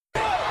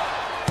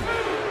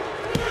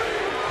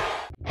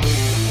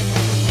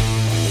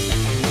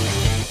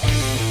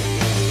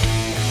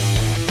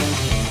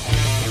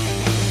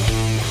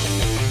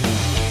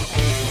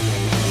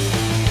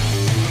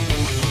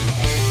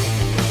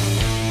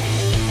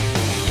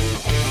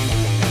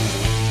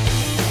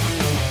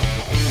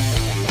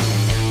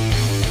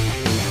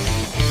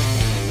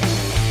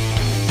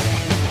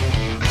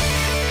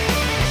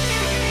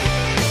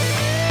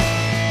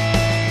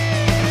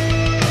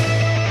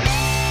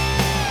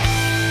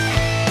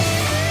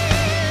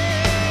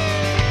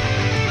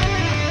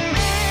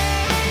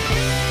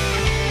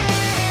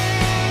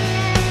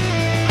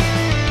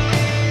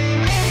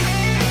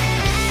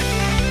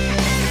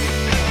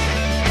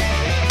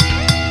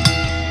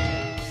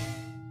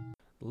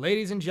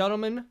Ladies and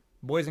gentlemen,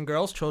 boys and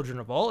girls, children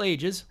of all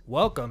ages,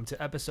 welcome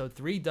to episode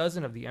 3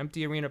 of the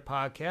Empty Arena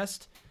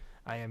podcast.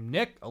 I am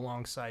Nick,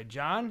 alongside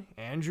John,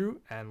 Andrew,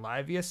 and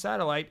live via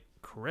satellite,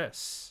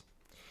 Chris.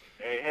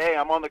 Hey,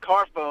 I'm on the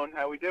car phone.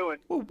 How we doing?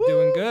 Woo-woo.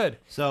 Doing good.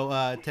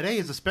 So today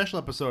is a special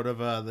episode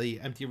of the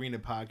Empty Arena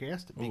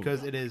podcast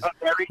because it is a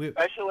very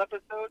special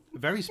episode. A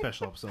very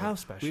special episode. How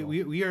special?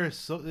 We are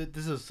so.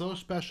 This is so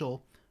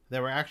special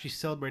that we're actually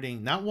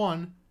celebrating not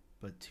one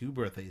but 2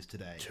 birthdays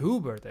today.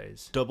 2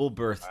 birthdays. Double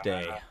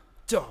birthday.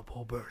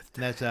 Double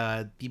birthday. And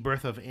that's the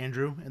birth of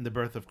Andrew and the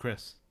birth of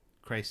Chris.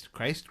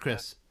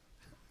 Chris.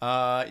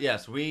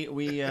 Yes, we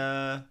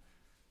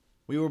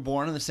were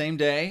born on the same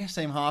day,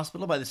 same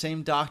hospital, by the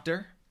same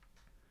doctor.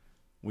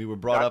 We were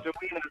brought Dr. up.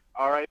 Wiener,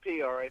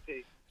 R.I.P.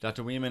 R.I.P.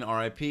 Dr. Wieman,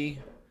 R.I.P.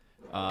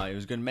 He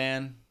was a good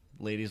man.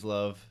 Ladies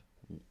love.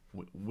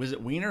 Was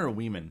it Wiener or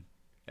Wieman?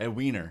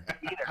 Wiener.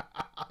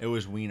 It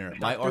was Wiener.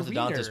 My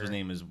orthodontist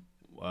name is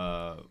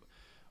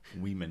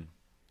Wieman.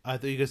 I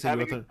thought you guys said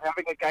having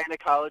a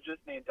gynecologist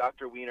named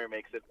Dr. Wiener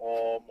makes it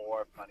all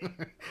more funny.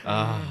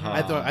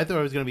 I thought it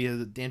was going to be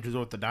Andrew's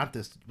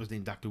orthodontist was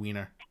named Dr.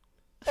 Wiener.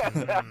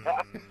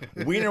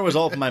 Wiener was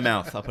all up in my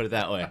mouth. I'll put it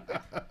that way.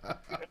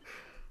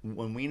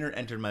 When Wiener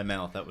entered my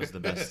mouth, that was the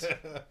best.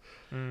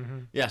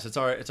 Mm-hmm. Yes, it's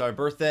our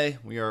birthday.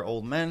 We are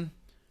old men.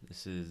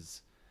 This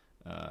is,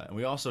 and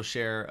we also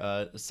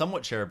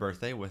somewhat share a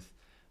birthday with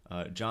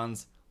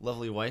John's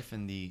lovely wife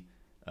and the.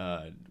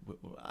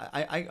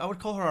 I would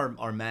call her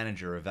our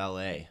manager, a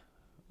valet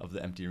of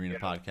the Empty Arena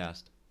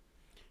podcast.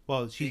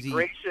 Well, she's the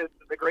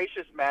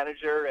gracious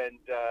manager, and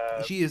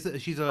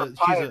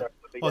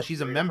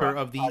she's a member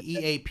of the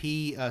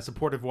EAP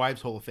Supportive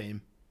Wives Hall of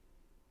Fame.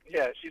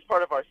 Yeah, she's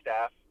part of our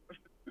staff.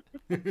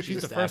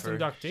 She's the first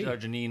inductee. She's our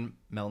Janine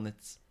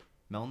Melnitz.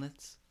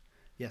 Melnitz?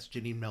 Yes,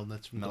 Janine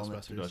Melnitz from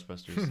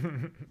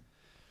Ghostbusters.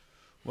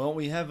 Well,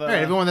 we have. All right,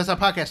 everyone, that's our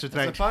podcast for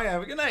tonight.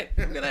 Have a good night.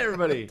 Good night,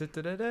 everybody.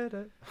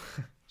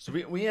 So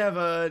we have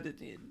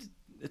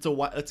it's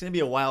gonna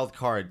be a wild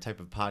card type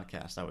of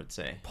podcast, I would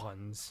say.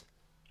 Puns.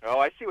 Oh,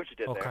 I see what you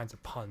did All there. kinds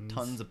of puns.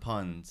 Tons of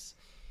puns.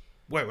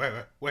 Wait.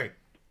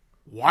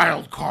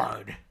 Wild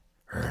card.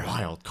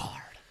 Wild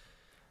card.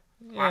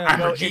 Yeah,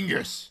 I'm a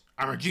genius.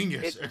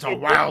 It's a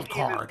wild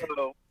card.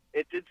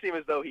 It did seem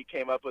as though he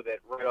came up with it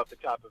right off the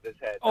top of his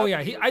head. Oh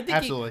yeah,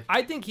 Absolutely.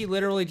 I think he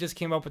literally just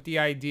came up with the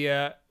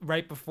idea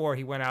right before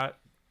he went out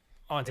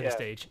onto the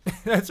stage.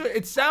 That's what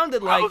it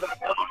sounded like. How the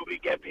hell do we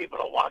get people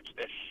to watch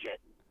this shit?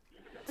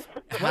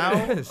 How?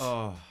 What it is.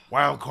 Oh.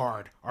 Wild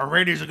card. Our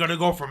ratings are going to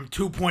go from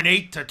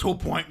 2.8 to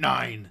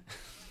 2.9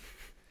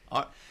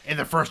 in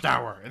the first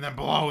hour, and then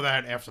below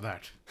that after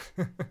that.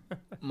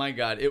 My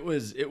God, it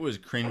was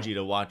cringy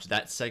to watch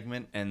that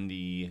segment and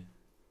the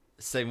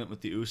segment with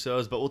the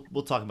Usos, but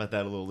we'll talk about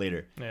that a little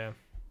later. Yeah.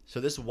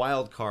 So this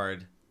wild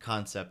card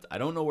concept, I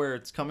don't know where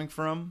it's coming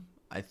from.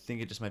 I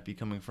think it just might be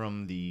coming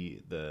from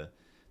the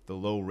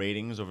low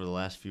ratings over the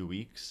last few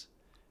weeks,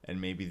 and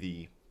maybe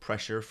the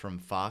pressure from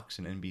Fox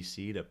and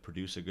NBC to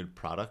produce a good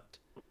product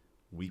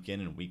week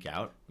in and week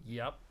out.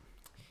 Yep.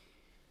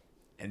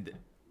 And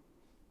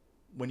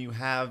when you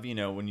have,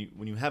 when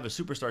you have a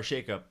superstar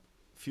shakeup a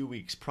few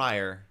weeks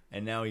prior,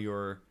 and now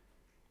you're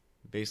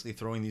basically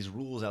throwing these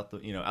rules out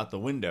the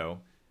window,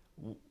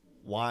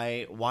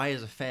 why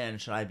as a fan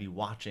should I be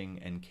watching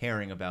and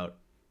caring about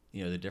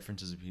the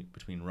differences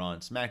between Raw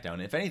and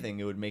SmackDown? If anything,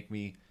 it would make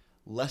me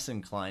less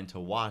inclined to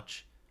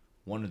watch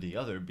one or the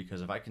other,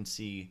 because if I can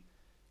see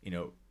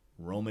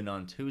Roman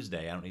on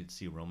Tuesday, I don't need to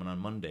see Roman on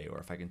Monday. Or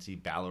if I can see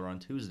Balor on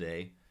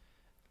Tuesday,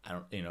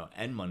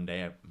 and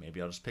Monday,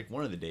 maybe I'll just pick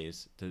one of the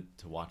days to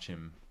watch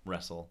him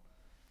wrestle.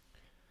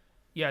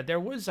 Yeah, there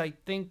was, I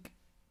think,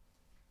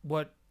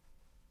 what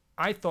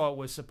I thought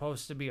was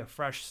supposed to be a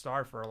fresh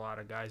start for a lot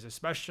of guys,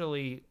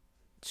 especially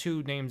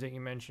 2 names that you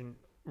mentioned,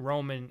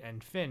 Roman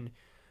and Finn,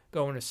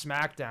 going to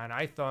SmackDown.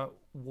 I thought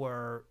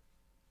were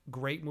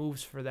great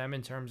moves for them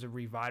in terms of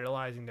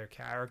revitalizing their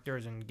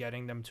characters and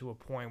getting them to a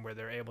point where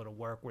they're able to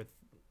work with,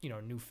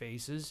 new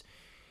faces.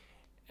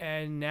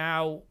 And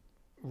now,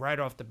 right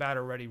off the bat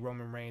already,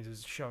 Roman Reigns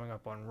is showing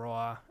up on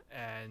Raw,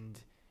 and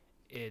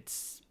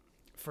it's,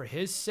 for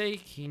his sake,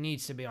 he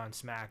needs to be on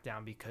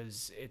SmackDown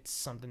because it's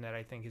something that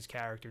I think his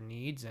character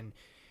needs. And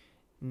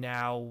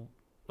now,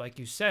 like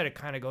you said, it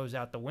kind of goes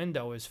out the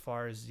window as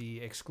far as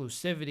the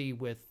exclusivity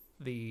with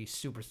the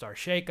Superstar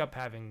Shakeup,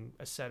 having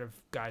a set of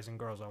guys and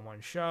girls on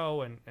one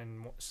show and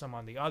some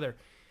on the other.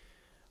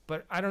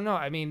 But I don't know.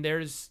 I mean,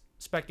 there's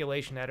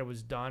speculation that it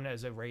was done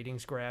as a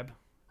ratings grab.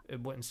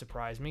 It wouldn't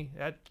surprise me.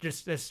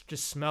 This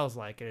just smells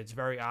like it. It's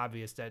very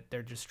obvious that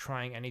they're just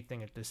trying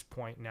anything at this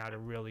point now to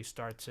really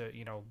start to,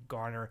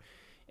 garner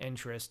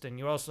interest. And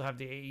you also have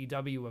the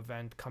AEW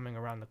event coming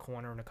around the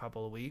corner in a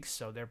couple of weeks,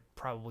 so they're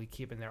probably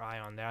keeping their eye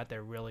on that.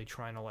 They're really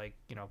trying to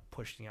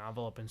push the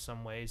envelope in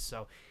some ways.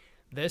 So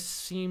this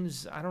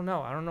seems, I don't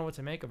know what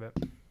to make of it.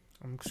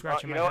 I'm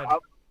scratching my head.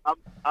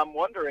 I'm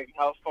wondering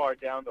how far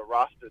down the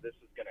roster this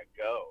is going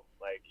to go.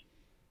 Like,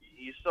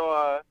 you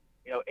saw,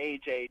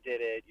 AJ did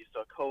it. You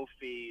saw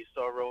Kofi. You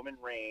saw Roman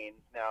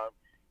Reigns. Now,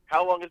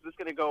 how long is this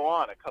going to go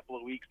on? A couple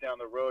of weeks down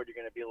the road, you're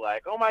going to be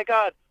like, oh my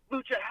God,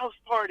 Lucha House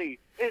Party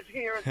is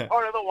here as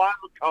part of the wild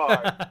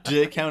card. Do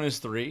they count as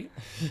 3?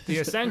 The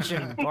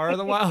Ascension, part of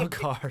the wild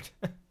card.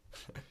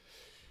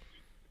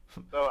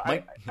 So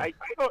Mike- I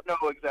don't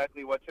know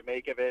exactly what to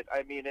make of it.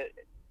 I mean,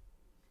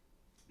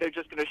 they're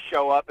just going to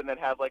show up and then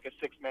have like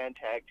a 6-man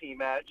tag team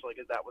match. Like,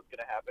 is that what's going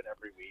to happen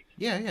every week?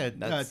 Yeah.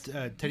 That's-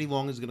 Teddy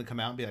Long is going to come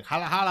out and be like,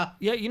 holla, holla.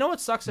 Yeah, you know what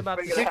sucks about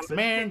Bring this? it up.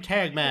 6-man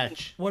tag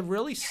match. What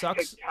really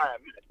sucks? Big time.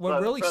 What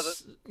Love it, really brother.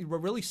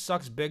 what really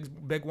sucks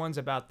big ones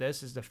about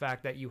this is the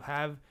fact that you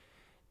have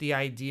the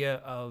idea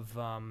of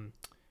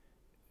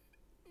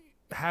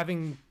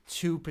having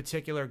two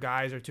particular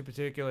guys or two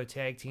particular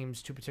tag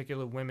teams, two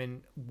particular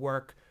women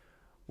work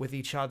with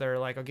each other.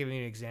 Like, I'll give you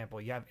an example.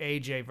 You have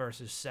AJ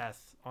versus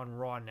Seth on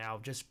Raw now,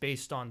 just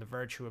based on the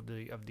virtue of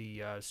the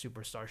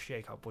Superstar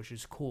Shake-Up, which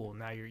is cool.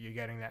 Now you're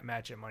getting that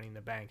match at Money in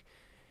the Bank.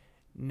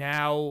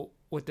 Now,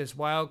 with this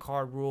wild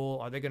card rule,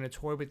 are they going to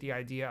toy with the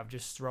idea of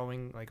just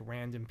throwing like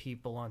random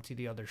people onto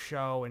the other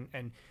show?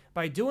 And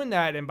by doing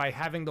that and by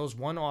having those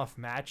one-off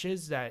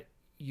matches that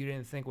you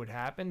didn't think would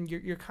happen,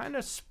 you're kind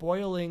of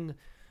spoiling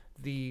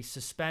the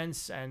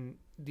suspense and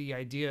the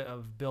idea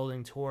of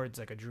building towards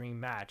like a dream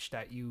match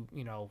that you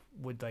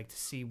would like to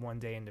see one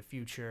day in the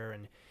future.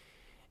 And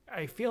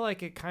I feel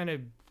like it kind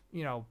of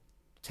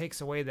takes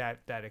away that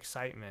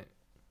excitement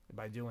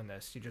by doing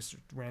this. You're just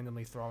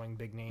randomly throwing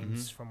big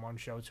names from one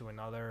show to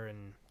another,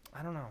 and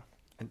I don't know.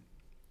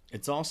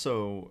 It's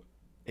also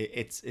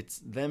it's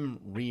them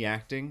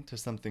reacting to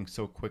something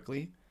so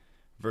quickly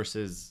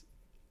versus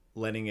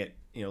letting it,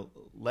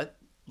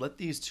 let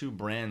these two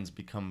brands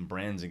become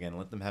brands again.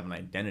 Let them have an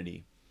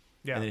identity.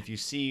 Yeah. And if you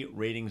see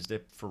ratings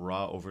dip for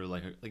Raw over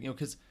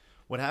because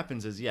what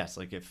happens is, yes,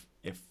 like if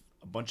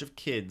a bunch of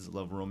kids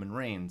love Roman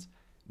Reigns,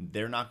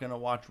 they're not going to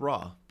watch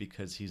Raw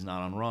because he's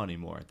not on Raw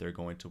anymore. They're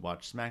going to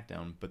watch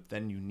SmackDown. But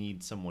then you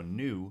need someone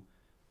new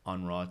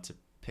on Raw to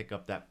pick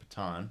up that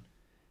baton,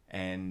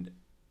 and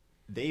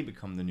they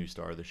become the new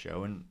star of the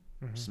show. And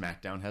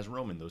SmackDown has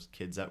Roman. Those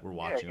kids that were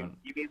watching on.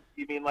 You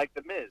mean like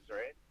The Miz,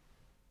 right?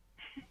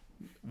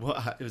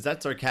 Well, was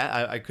that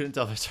sarcastic? I couldn't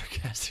tell if it's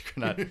sarcastic or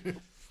not.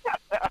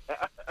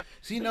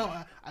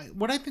 So,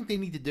 what I think they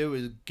need to do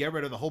is get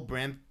rid of the whole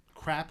brand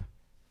crap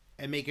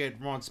and make it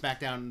Raw and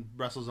SmackDown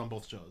wrestles on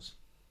both shows,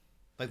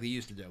 like they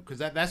used to do. Because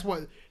that's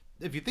what,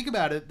 if you think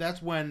about it,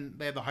 that's when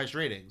they have the highest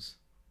ratings.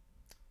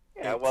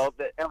 Yeah, well,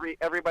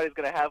 everybody's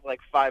going to have like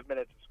 5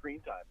 minutes of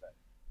screen time then.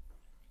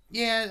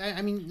 Yeah,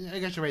 I mean, I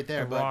guess you're right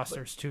there. The but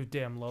roster's too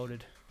damn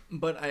loaded.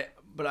 But I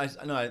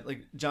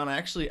like John.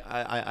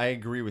 I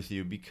agree with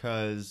you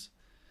because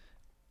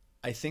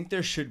I think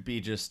there should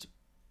be just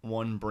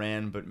one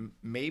brand, but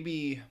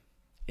maybe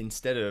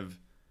instead of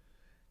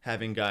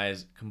having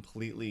guys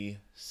completely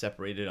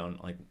separated on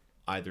like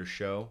either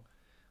show,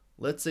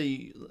 let's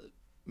say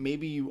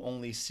maybe you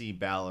only see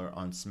Balor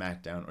on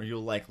SmackDown, or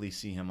you'll likely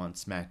see him on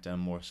SmackDown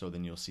more so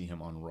than you'll see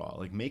him on Raw.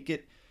 Like make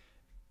it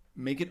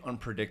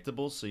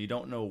unpredictable so you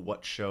don't know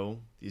what show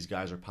these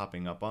guys are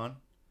popping up on.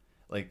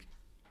 Like,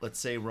 let's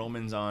say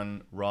Roman's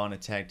on Raw in a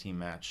tag team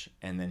match,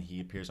 and then he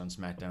appears on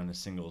SmackDown in a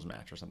singles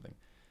match or something.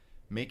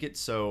 Make it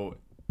so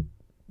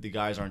the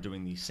guys aren't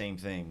doing the same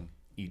thing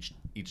each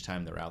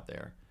time they're out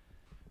there,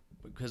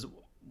 because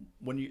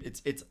when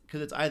it's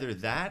either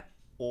that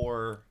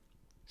or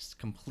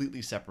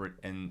completely separate,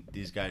 and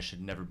these guys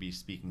should never be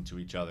speaking to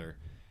each other,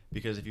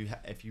 because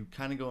if you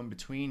kind of go in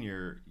between,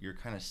 you're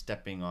kind of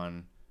stepping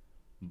on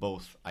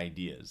both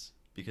ideas.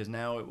 Because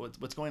now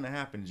what's going to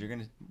happen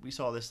is we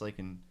saw this like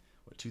in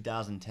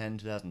 2010,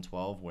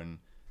 2012, when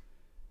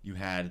you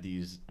had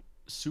these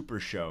super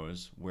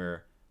shows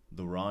where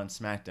the Raw and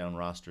SmackDown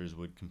rosters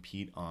would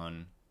compete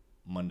on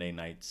Monday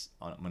Night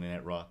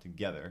Raw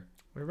together.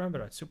 We remember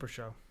that Super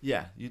Show.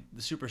 Yeah,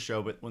 the Super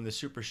Show, but when the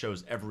Super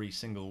Show's every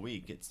single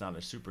week, it's not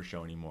a Super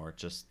Show anymore.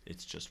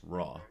 It's just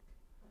Raw,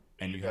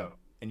 and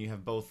you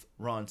have both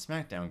Raw and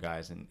SmackDown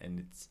guys,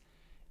 and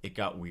it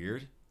got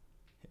weird,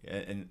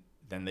 and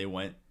then they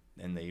went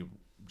and they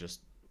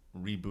just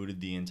rebooted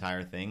the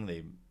entire thing.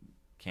 They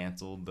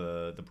canceled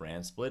the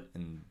brand split,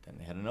 and then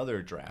they had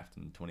another draft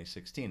in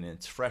 2016, and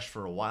it's fresh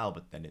for a while,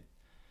 but then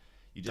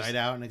you just died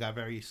out and it got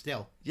very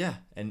stale. Yeah,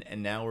 and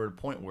now we're at a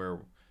point where,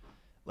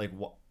 like,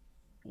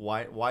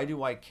 why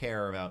do I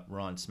care about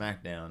Raw and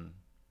SmackDown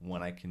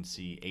when I can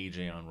see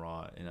AJ on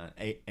Raw and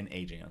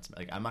AJ on SmackDown?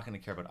 Like, I'm not going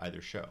to care about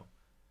either show.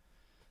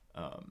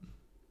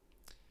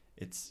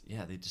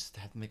 They just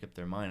have to make up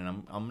their mind,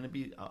 and I'm going to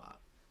be.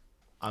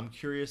 I'm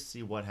curious to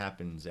see what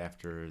happens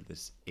after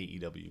this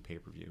AEW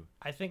pay-per-view.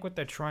 I think what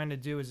they're trying to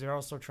do is they're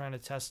also trying to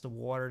test the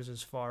waters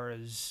as far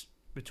as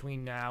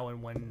between now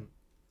and when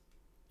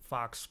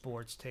Fox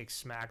Sports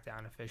takes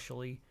SmackDown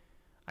officially.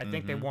 I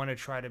think they want to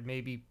try to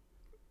maybe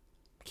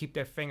keep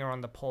their finger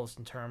on the pulse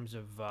in terms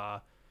of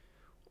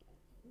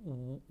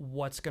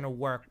what's going to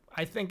work.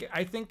 I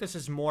think this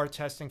is more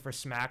testing for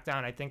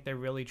SmackDown. I think they're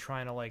really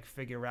trying to like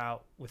figure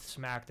out with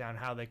SmackDown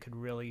how they could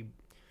really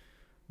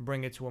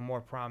bring it to a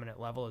more prominent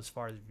level as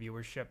far as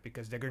viewership,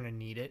 because they're going to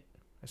need it,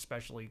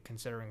 especially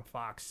considering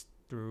Fox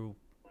threw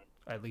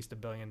at least $1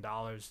 billion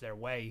their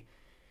way.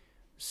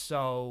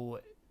 So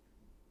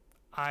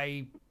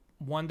I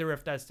wonder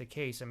if that's the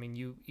case. I mean,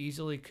 you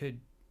easily could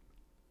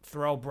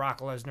throw Brock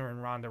Lesnar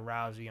and Ronda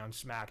Rousey on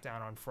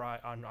SmackDown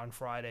on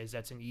Fridays.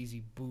 That's an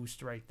easy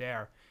boost right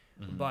there.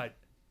 But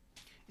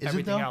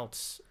everything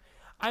else,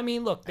 I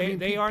mean, look,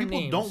 they are people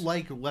names. don't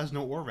like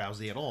Lesnar or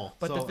Rousey at all.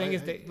 But so the thing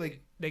is,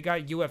 they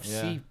got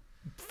UFC Yeah.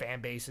 fan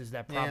bases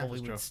that probably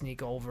that's true. would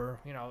sneak over,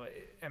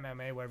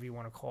 MMA, whatever you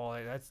want to call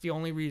it. That's the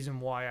only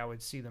reason why I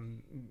would see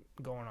them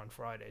going on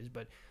Fridays.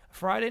 But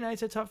Friday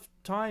night's a tough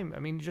time. I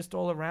mean, just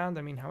all around.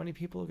 I mean, how many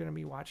people are going to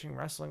be watching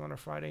wrestling on a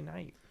Friday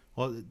night?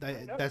 Well,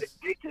 They that's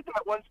did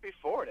that once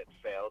before and it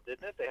failed,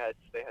 didn't it? They had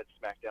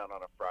SmackDown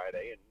on a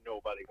Friday and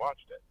nobody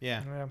watched it.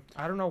 yeah. Yeah,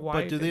 I don't know why.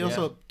 But do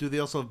they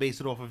also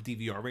base it off of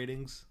DVR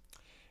ratings?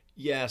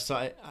 Yeah,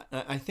 so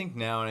I think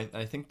now, and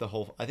I think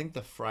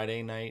the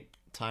Friday night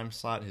time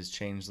slot has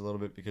changed a little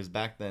bit, because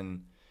back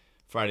then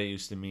Friday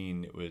used to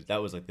mean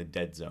that was like the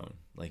dead zone.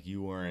 Like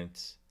you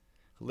weren't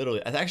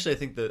literally. Actually, I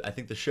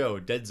think the show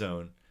Dead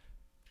Zone.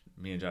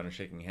 Me and John are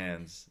shaking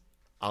hands.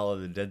 A la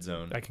the Dead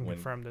Zone. I can when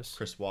confirm this.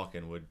 Chris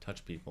Walken would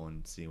touch people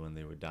and see when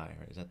they would die.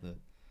 Right? Is that the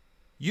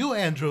You,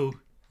 Andrew,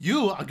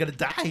 you are gonna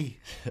die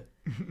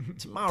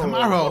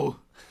tomorrow?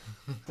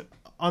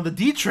 on the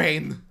D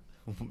train.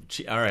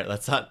 Gee, all right,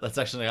 let's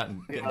actually not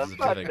get into Let's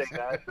not specifics. say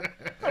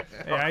that.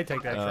 Yeah, I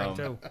take that train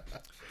too.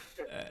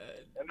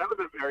 And that was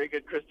a very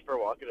good Christopher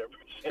Walken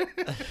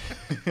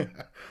impression.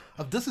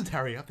 Of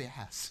dysentery up the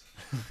ass.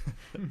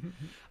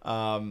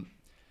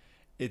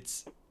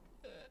 It's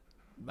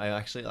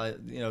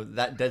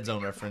that Dead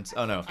Zone reference.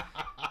 Oh no,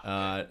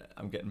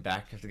 I'm getting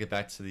back. I have to get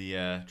back to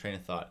the train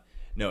of thought.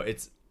 No,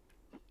 it's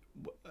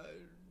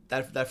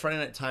that Friday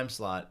night time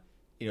slot.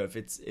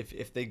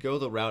 If they go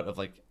the route of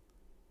like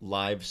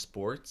live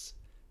sports,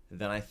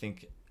 then I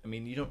think,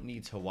 you don't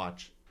need to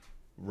watch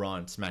Raw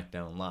and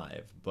SmackDown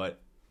live, but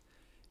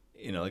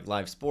like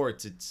live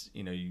sports, it's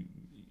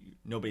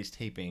nobody's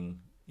taping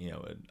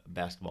a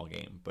basketball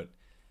game, but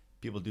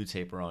people do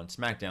tape Raw and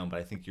SmackDown. But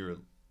I think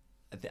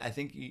I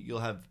think you'll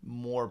have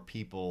more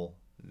people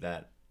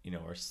that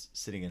are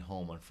sitting at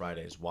home on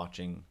Fridays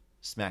watching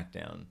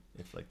SmackDown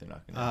if they're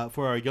not gonna.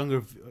 For our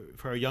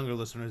younger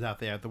listeners out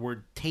there, the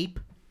word tape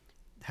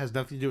has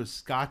nothing to do with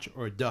scotch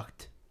or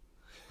duct.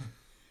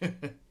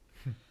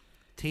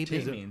 Tape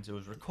means it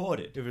was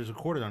recorded. It was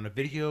recorded on a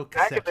video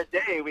Back cassette. in the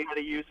day, we had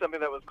to use something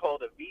that was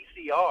called a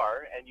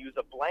VCR and use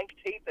a blank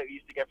tape that we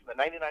used to get from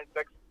the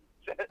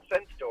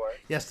 99-cent store.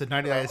 Yes, the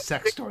 99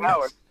 sex 6 store.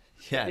 hours.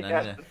 Yeah,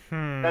 Yes.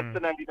 That's the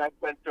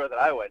 99-cent store that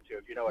I went to,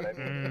 if you know what I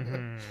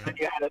mean. And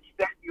you had to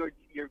set your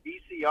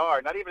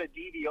VCR, not even a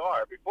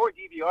DVR. Before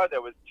DVR,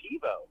 there was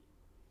TiVo,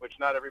 which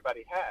not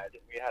everybody had.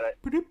 We had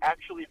to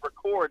actually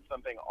record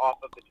something off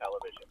of the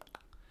television.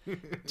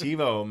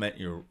 TiVo meant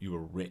you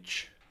were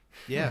rich.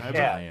 Yeah,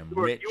 Yeah, I am you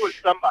were rich.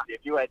 somebody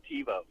if you had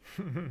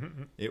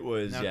TiVo. It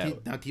was now,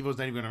 now TiVo's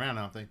not even around,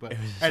 I don't think. But It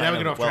was a all right, now sign we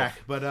get of off wealth.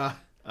 track.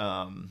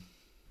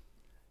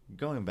 But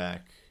Going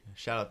back,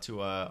 shout out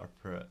to our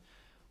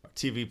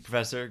TV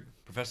professor,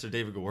 Professor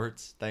David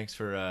Gewirtz. Thanks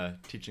for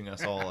teaching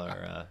us all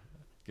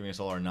giving us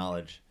all our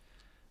knowledge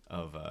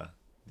of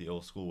the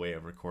old school way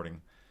of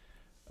recording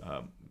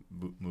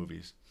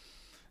movies.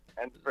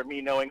 And for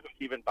me knowing who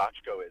Steven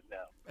Bochco is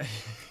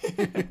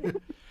now.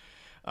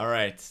 All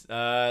right,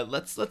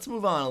 let's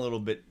move on a little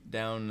bit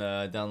down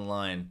the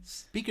line.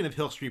 speaking of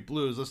Hill Street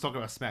Blues, let's talk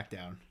about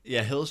SmackDown.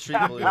 Yeah, Hill Street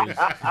Blues.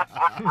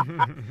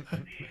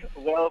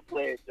 Well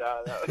played,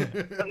 John. That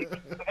was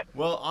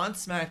Well, on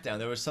SmackDown,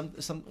 there was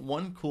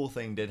one cool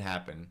thing did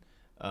happen.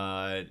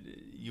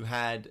 You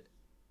had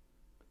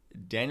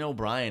Daniel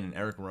Bryan and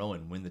Eric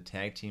Rowan win the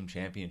tag team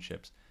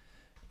championships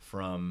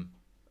from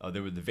they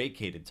were the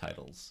vacated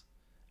titles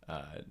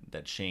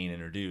that Shane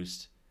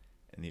introduced,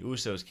 and the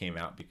Usos came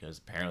out because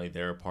apparently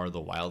they're a part of the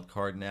wild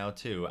card now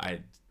too.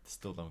 I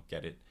still don't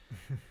get it.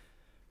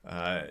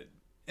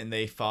 And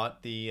they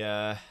fought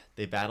they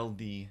battled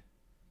the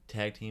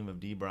tag team of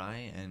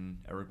D-Bry and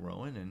Eric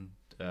Rowan, and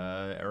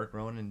Eric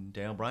Rowan and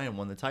Daniel Bryan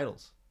won the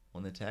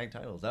tag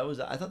titles.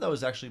 I thought that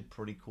was actually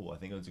pretty cool. I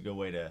think it was a good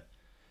way to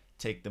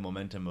take the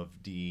momentum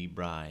of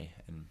D-Bry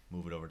and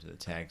move it over to the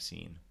tag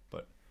scene.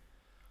 But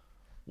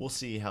we'll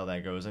see how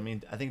that goes. I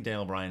think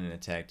Daniel Bryan in a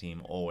tag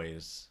team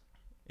always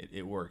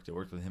it worked. It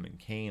worked with him and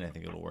Kane. I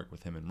think it'll work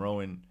with him and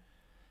Rowan.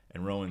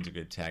 And Rowan's a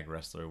good tag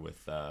wrestler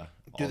with all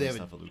the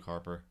stuff with Luke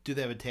Harper. Do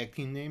they have a tag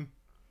team name?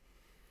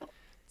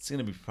 It's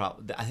gonna be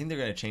I think they're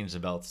gonna change the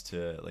belts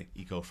to like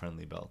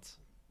eco-friendly belts.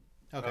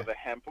 Okay. the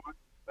hemp one.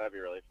 That'd be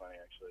really funny,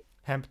 actually.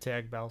 Hemp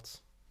tag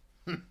belts.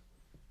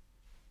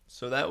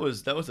 So that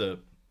was a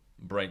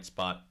bright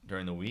spot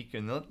during the week,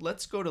 and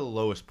let's go to the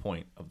lowest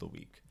point of the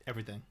week.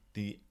 Everything.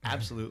 The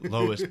absolute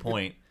lowest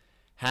point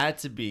had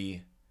to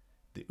be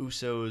the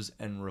Usos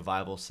and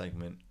Revival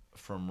segment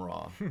from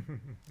Raw.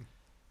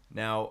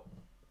 Now,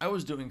 I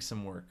was doing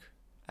some work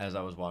as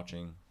I was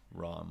watching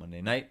Raw on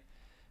Monday night,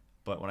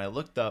 but when I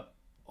looked up,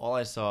 all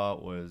I saw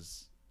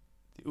was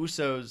the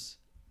Usos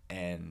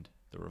and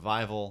the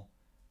Revival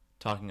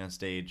talking on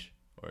stage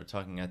or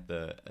talking at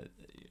the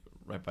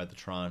right by the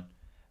Tron,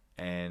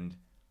 and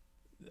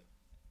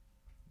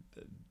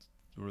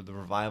the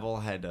Revival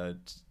had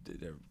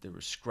they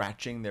were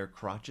scratching their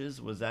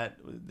crotches. Was that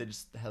they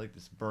just had like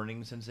this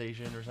burning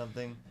sensation or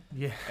something?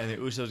 Yeah. And the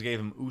Usos gave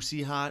him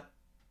Usi hot,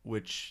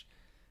 which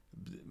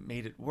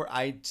made it where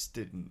I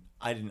didn't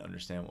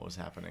understand what was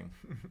happening.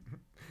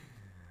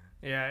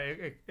 Yeah,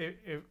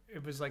 it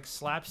was like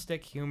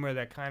slapstick humor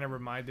that kind of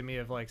reminded me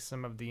of like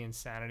some of the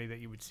insanity that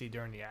you would see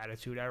during the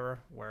Attitude Era,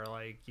 where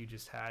like you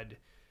just had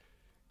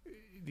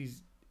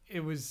these.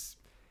 It was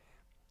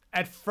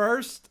at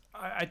first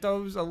I thought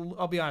it was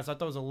I'll be honest, I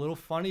thought it was a little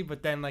funny,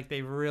 but then like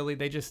they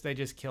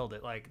just killed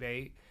it. Like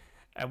they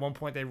at one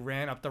point they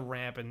ran up the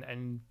ramp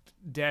and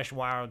Dash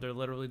Wilder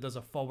literally does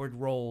a forward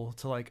roll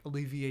to like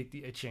alleviate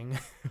the itching.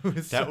 I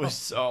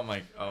was like,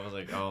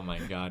 oh my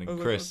god. And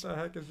Chris, what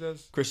the heck is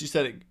this? Chris, you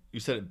said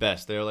it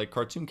best. They're like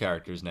cartoon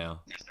characters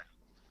now.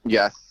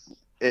 Yes.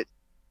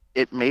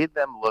 It made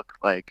them look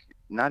like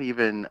not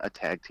even a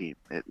tag team.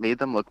 It made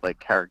them look like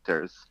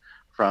characters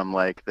from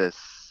like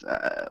this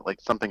like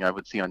something I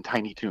would see on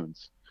Tiny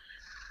Toons.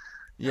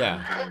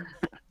 Yeah.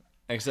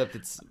 Except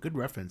it's good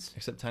reference.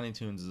 Except Tiny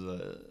Toons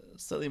is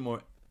slightly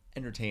more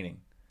entertaining.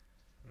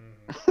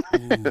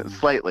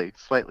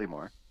 Slightly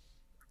more.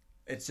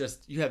 It's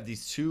just you have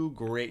these two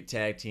great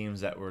tag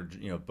teams that were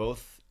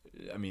both.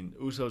 I mean,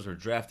 Usos were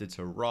drafted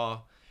to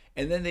Raw,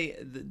 and then the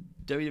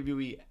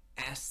WWE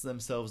asked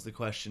themselves the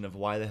question of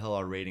why the hell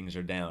our ratings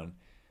are down,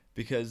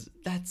 because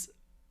that's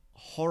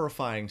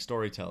horrifying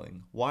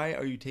storytelling. Why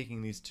are you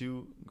taking these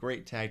two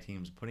great tag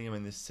teams, putting them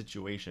in this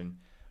situation?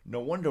 No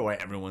wonder why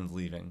everyone's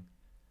leaving.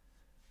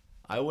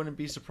 I wouldn't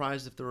be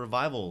surprised if the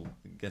Revival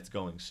gets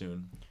going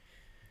soon.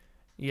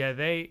 Yeah,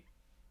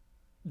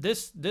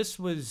 this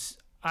was,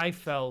 I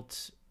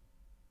felt,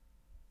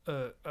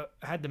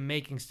 had the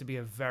makings to be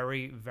a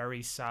very,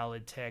 very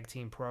solid tag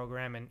team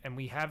program, and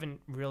we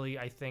haven't really,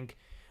 I think,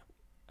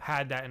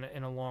 had that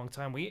in a long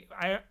time.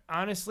 I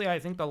honestly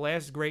think the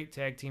last great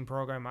tag team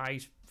program I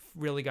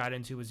really got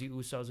into was the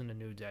Usos and the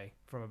New Day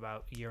from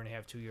about a year and a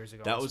half, 2 years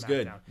ago. That was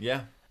good.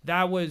 Yeah,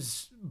 that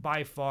was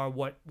by far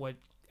what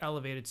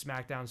elevated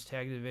SmackDown's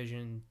tag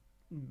division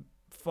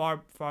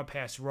far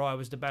past Raw. It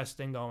was the best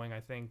thing going, I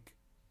think,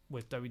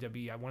 with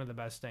WWE. One of the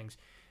best things.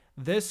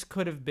 This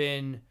could have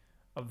been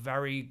a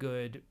very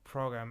good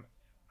program.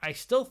 I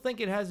still think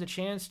it has a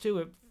chance to,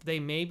 if they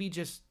maybe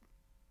just,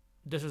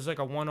 this was like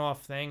a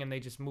one-off thing and they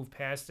just move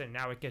past it and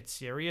now it gets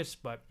serious.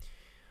 But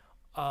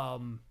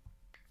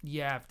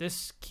yeah, if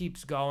this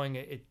keeps going,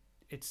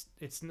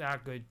 it's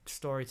not good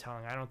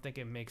storytelling. I don't think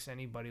it makes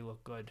anybody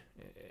look good.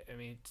 I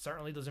mean, it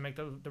certainly doesn't make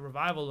the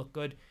Revival look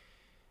good.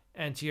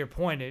 And to your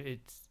point,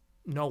 it's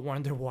no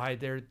wonder why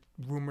there are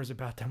rumors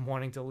about them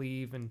wanting to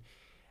leave. And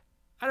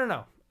I don't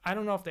know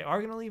if they are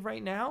going to leave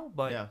right now,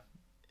 but yeah,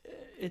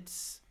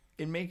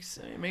 it makes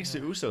the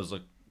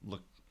Usos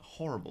look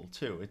horrible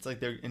too. It's like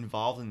they're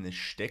involved in this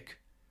shtick.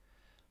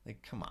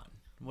 Like, come on,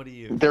 what do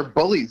you? They're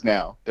bullies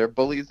now. They're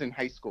bullies in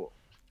high school.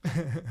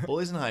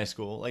 Bullies in high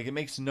school. Like, it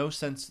makes no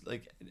sense.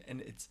 Like,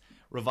 and it's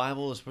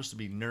Revival is supposed to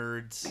be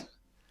nerds.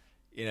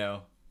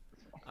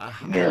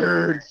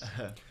 Nerds.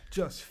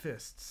 Just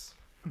fists.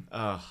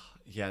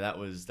 Yeah, that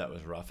was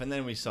rough. And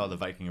then we saw the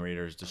Viking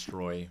Raiders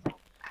destroy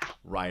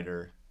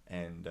Ryder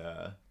and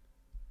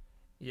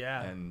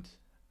and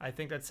I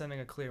think that's sending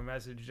a clear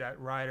message that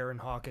Ryder and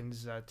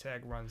Hawkins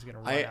tag run's gonna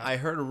run out. I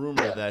heard a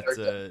rumor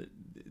that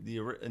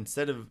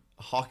instead of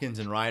Hawkins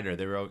and Ryder,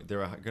 they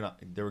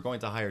were going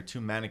to hire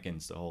two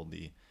mannequins to hold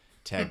the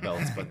tag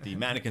belts, but the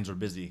mannequins were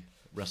busy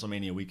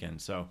WrestleMania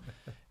weekend, so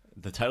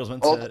the titles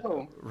went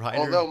to Ryder.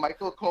 Although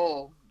Michael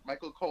Cole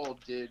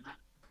did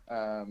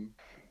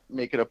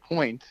make it a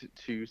point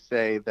to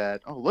say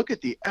that, oh, look at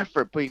the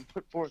effort being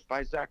put forth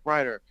by Zack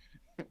Ryder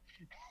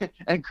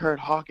and Kurt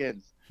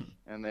Hawkins,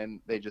 and then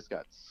they just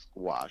got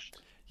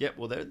squashed. Yeah,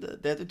 well, they're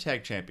the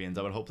tag champions.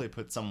 I would hope they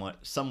put somewhat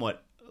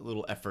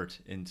little effort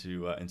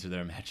into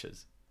their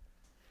matches.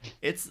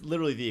 It's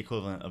literally the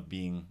equivalent of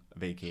being a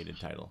vacated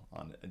title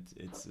on it.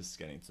 It's just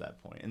getting to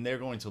that point, and they're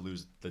going to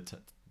lose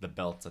the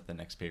belts at the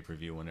next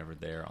pay-per-view whenever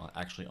they're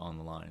actually on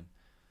the line.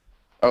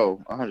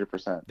 Oh,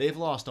 100%. They've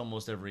lost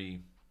almost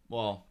every.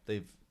 Well,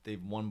 they've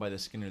won by the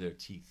skin of their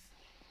teeth,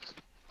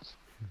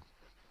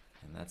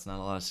 and that's not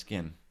a lot of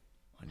skin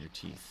on your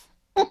teeth.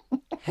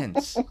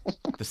 Hence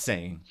the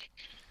saying.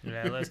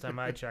 Yeah, last time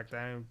I checked,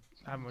 I don't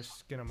have much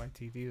skin on my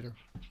teeth either.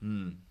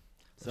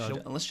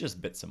 So unless you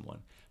just bit someone,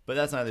 but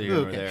that's neither here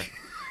nor there.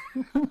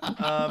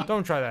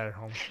 Don't try that at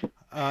home.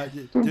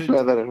 Don't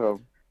try that at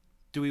home.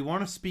 Do we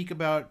want to speak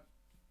about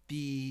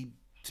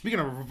speaking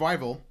of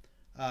Revival?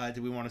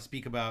 Do we want to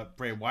speak about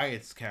Bray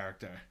Wyatt's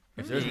character?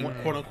 If there's one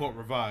quote unquote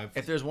revived.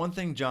 If there's one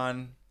thing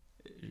John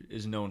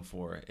is known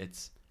for,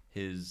 it's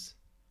his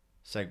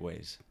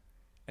segues,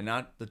 and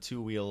not the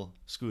two-wheel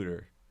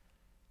scooter.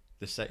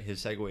 His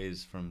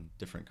segues from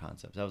different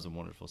concepts. That was a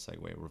wonderful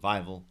segue.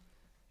 Revival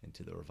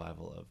into the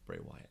revival of Bray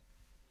Wyatt.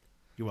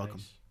 You're welcome.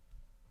 Nice.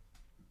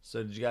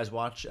 So did you guys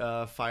watch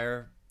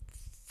Firefly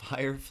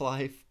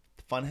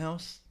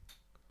Funhouse?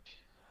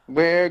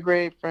 We're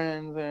great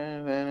friends.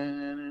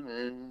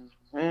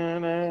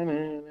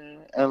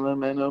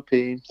 Elemental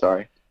P.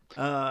 Sorry.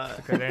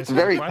 It's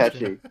very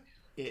catchy.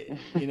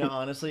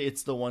 Honestly,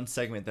 it's the one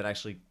segment that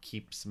actually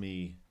keeps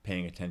me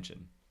paying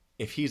attention.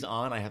 If he's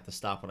on, I have to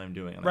stop what I'm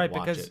doing and I watch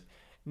because it.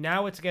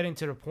 Now it's getting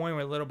to the point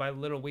where little by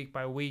little, week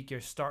by week,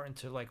 you're starting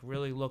to like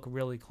really look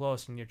really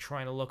close, and you're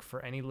trying to look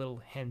for any little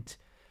hint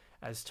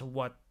as to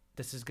what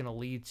this is going to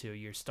lead to.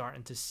 You're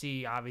starting to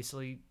see,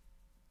 obviously,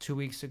 2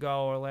 weeks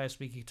ago or last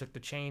week, he took the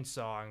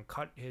chainsaw and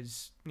cut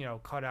his,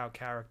 cutout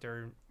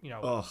character,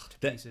 to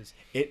pieces.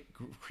 It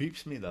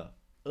creeps me the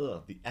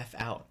F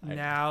out.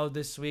 Now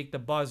this week, the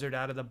buzzard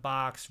out of the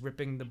box,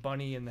 ripping the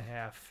bunny in the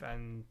half,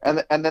 and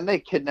then they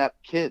kidnap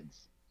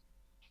kids.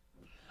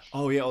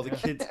 Oh yeah, all the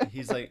kids.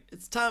 He's like,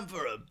 it's time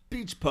for a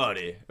beach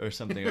party or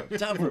something. Or,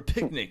 time for a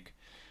picnic,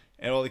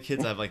 and all the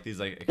kids have like these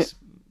like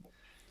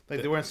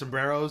they're wearing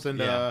sombreros and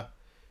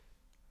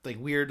like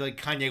weird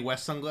like Kanye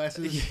West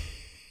sunglasses.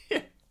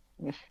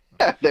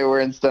 They were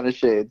in stunner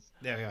shades.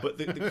 Yeah. But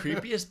the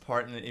creepiest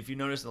part, and if you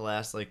notice in the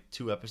last like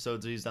 2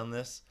 episodes he's done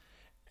this,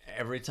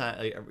 every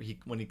time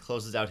when he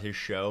closes out his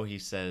show, he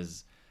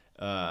says,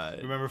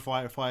 remember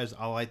Fireflies,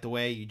 I'll light the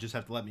way, you just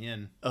have to let me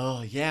in.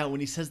 Oh yeah, when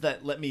he says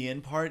that let me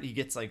in part, he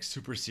gets like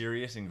super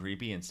serious and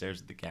creepy and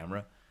stares at the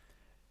camera.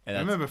 And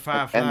I remember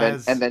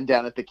Fireflies. And then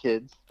down at the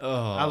kids.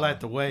 Oh, I'll light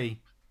the way.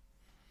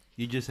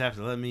 You just have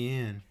to let me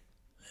in.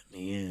 Let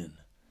me in.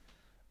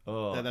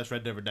 Oh, that's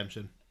Red Dead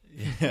Redemption.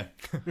 Yeah.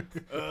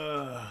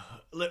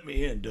 Let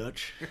me in,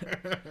 Dutch.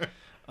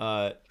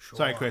 Sure.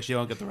 Sorry, Chris, you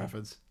don't get the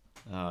reference.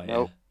 Oh yeah.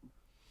 Nope.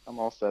 I'm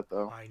all set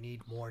though. I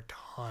need more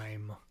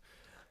time.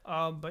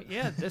 But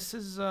yeah, this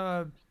has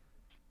the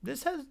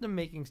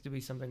makings to be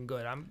something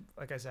good. I'm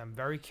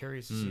very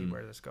curious to see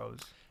where this goes.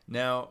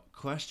 Now,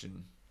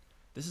 question.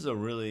 This is a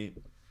really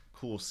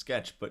cool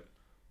sketch, but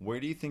where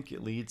do you think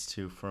it leads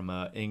to from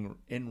a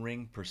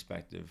in-ring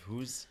perspective?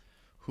 Who's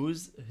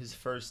his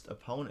first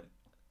opponent?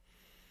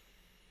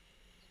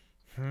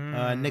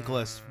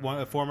 Nicholas,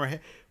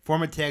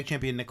 former tag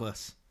champion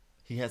Nicholas.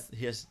 He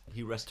rescues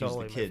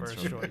Totally the kids my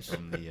first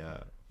from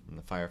the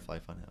Firefly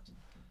Funhouse.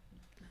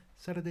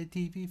 Saturday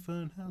TV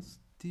Funhouse.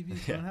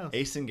 Funhouse.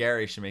 Ace and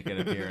Gary should make an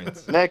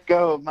appearance. Let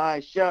go of my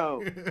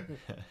show.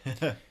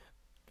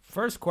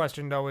 First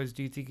question though is,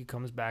 do you think he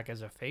comes back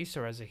as a face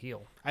or as a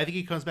heel? I think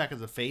he comes back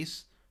as a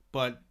face,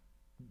 but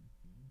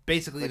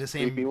basically the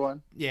same creepy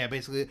one. Yeah,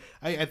 basically,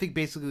 I think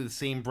basically the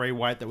same Bray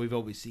Wyatt that we've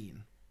always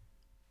seen.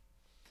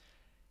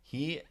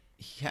 He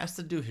has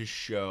to do his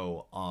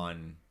show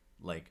on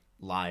like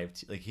live,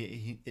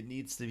 it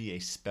needs to be a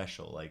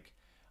special, like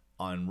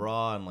on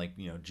Raw on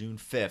June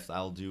 5th.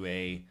 I'll do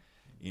a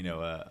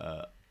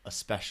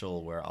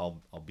special where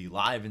I'll be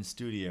live in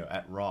studio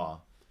at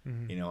Raw,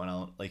 and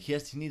I'll he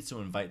needs to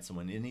invite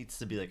someone. It needs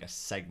to be like a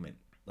segment,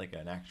 like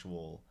an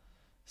actual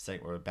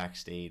segment or a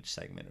backstage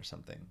segment or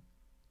something.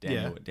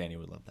 Danny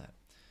would love that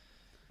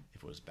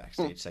if it was a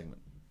backstage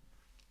segment.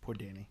 Poor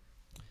Danny.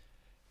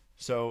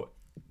 So,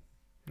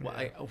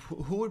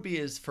 who would be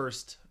his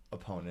first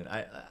opponent?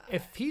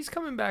 If he's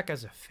coming back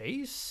as a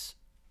face,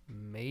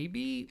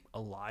 maybe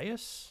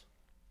Elias,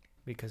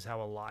 because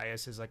how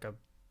Elias is like a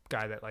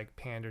guy that like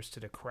panders to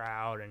the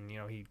crowd, and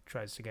he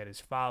tries to get his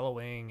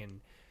following,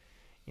 and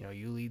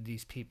you lead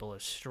these people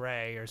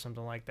astray or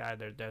something like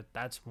that.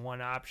 That's one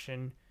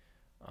option.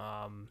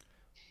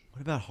 What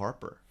about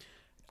Harper?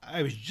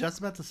 I was just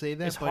about to say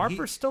that. Is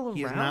Harper still around?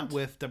 He's not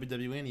with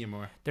WWE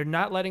anymore. They're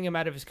not letting him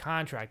out of his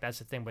contract. That's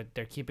the thing, but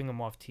they're keeping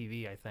him off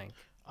TV, I think.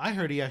 I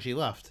heard he actually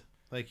left.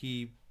 Like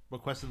he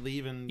requested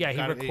leave and he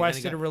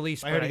requested a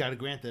release. I heard he got it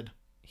granted.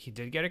 He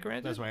did get it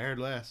granted? That's what I heard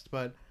last,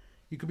 but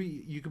you could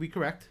be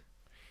correct.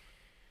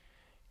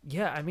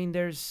 Yeah, I mean,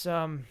 there's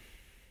if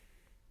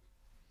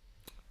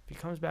he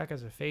comes back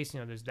as a face,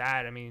 there's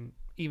that. I mean,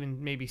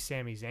 even maybe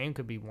Sami Zayn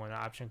could be one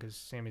option because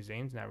Sami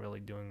Zayn's not really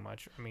doing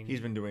much. I mean,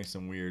 he's been doing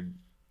some weird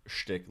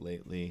shtick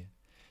lately.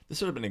 This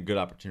would have been a good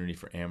opportunity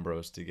for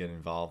Ambrose to get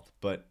involved,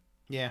 but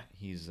yeah,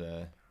 he's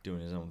doing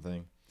his own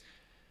thing.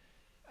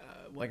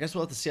 Well, I guess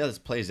we'll have to see how this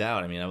plays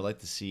out. I mean, I would like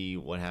to see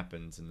what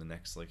happens in the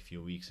next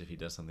few weeks if he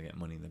does something at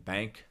Money in the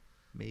Bank,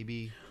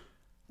 maybe.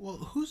 Well,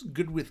 who's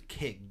good with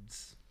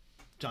kids?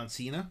 John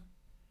Cena.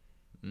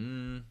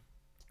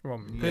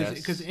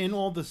 Because in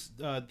all this,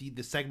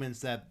 the segments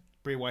that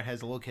Bray Wyatt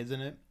has the little kids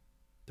in it,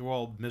 they're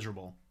all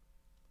miserable.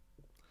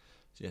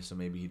 So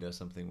maybe he does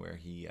something where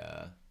he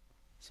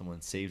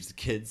someone saves the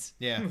kids.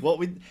 Yeah. Well,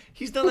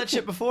 he's done that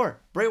shit before.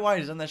 Bray Wyatt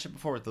has done that shit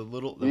before with the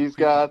little. He's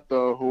got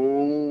the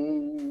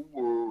whole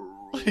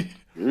world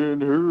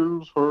in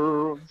his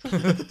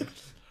hands.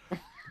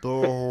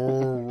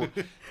 The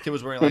kid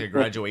was wearing a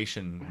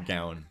graduation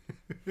gown,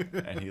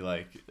 and he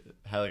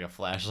had a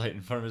flashlight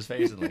in front of his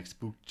face and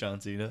spooked John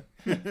Cena.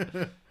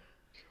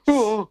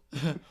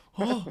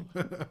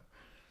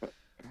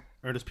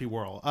 Ernest P.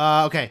 Worrell.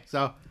 Okay,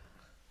 so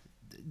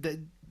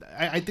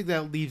I think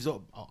that leaves a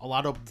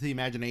lot open to the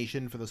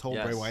imagination for this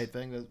whole Bray Wyatt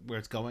thing, where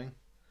it's going.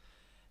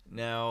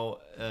 Now,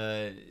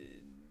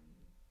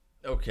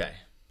 okay,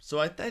 So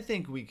I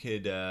think we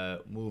could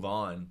move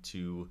on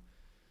to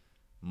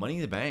Money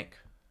in the Bank.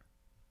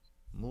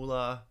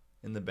 Moolah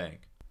in the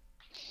bank.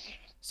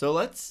 So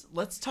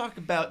let's talk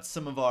about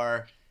some of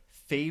our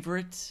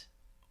favorite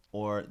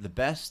or the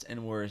best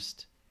and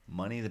worst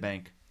Money in the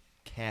Bank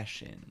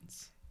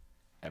cash-ins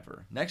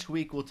ever. Next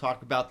week we'll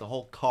talk about the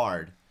whole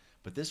card,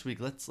 but this week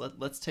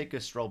let's take a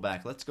stroll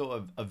back. Let's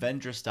go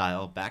Avenger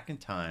style back in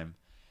time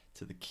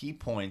to the key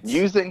points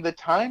using the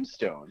Time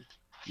Stone.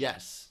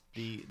 Yes,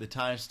 the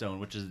Time Stone,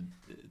 which is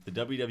the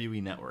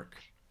WWE Network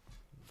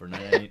for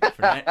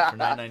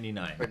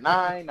 $9.99. For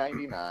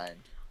 $9.99.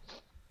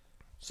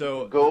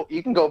 So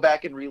you can go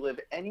back and relive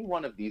any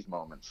one of these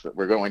moments that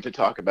we're going to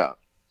talk about.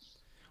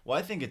 Well,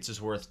 I think it's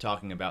just worth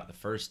talking about the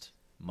first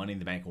Money in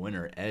the Bank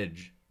winner,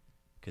 Edge,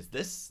 because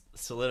this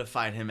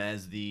solidified him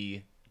as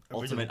the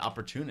ultimate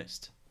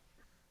opportunist.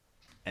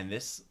 And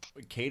this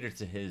catered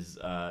to his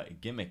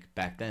gimmick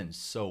back then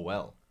so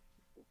well.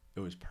 It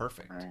was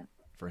perfect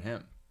for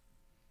him.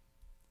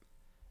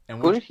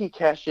 And who did he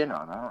cash in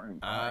on? I don't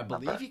remember. I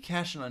believe he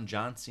cashed in on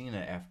John Cena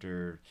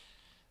after...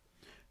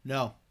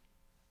 No.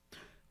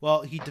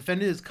 Well, he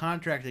defended his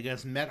contract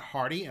against Matt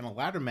Hardy in a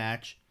ladder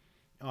match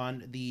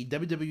on the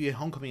WWE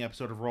Homecoming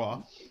episode of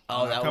Raw.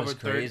 Oh, that was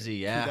crazy,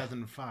 3rd, yeah.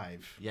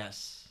 2005.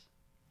 Yes.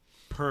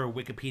 Per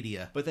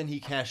Wikipedia. But then he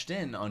cashed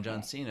in on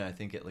John Cena, I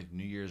think, at like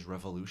New Year's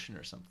Revolution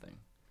or something.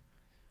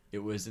 It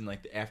was in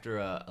like after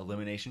a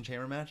Elimination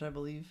Chamber match, I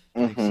believe.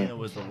 I think Cena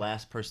was the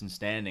last person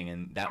standing,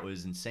 and that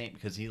was insane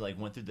because he like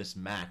went through this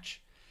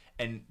match.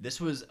 And this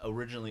was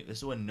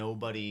when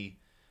nobody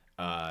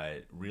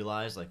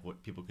realized like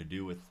what people could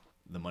do with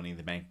the Money in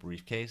the Bank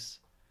briefcase.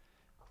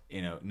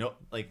 You know,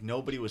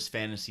 nobody was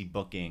fantasy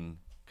booking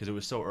because it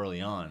was so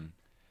early on.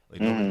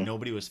 Like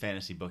nobody was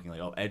fantasy booking like,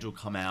 oh, Edge will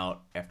come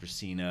out after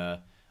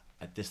Cena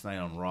at this night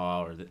on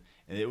Raw, and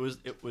it was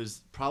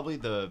probably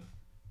the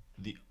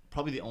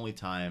only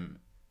time.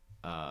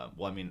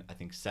 Well, I mean, I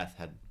think Seth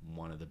had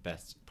one of the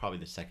best, probably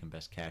the second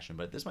best cash in,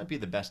 but this might be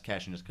the best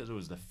cash in just because it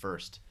was the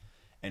first,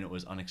 and it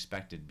was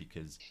unexpected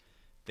because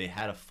they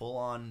had a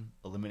full-on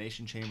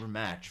Elimination Chamber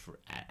match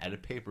at a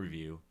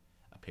pay-per-view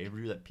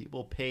that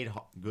people paid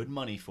good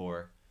money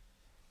for,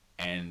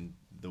 and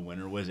the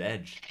winner was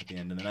Edge at the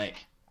end of the night.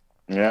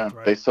 Yeah,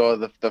 right. They saw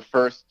the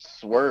first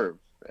swerve,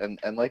 and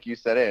like you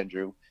said,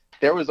 Andrew,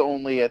 there was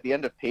only at the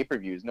end of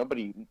pay-per-views,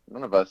 none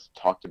of us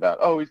talked about,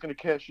 oh, he's going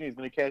to cash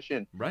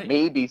in. Right.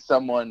 Maybe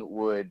someone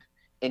would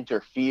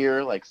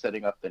interfere, like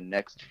setting up the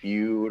next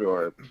feud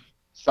or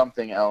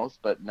something else,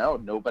 but no,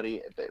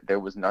 nobody. There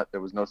was no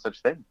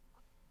such thing.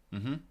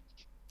 Mm-hmm.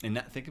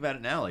 And think about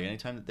it now. Like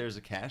anytime that there's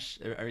a cash,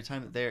 every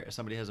time that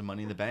somebody has a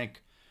Money in the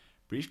Bank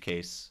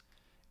briefcase,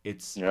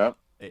 it's like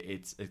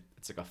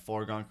a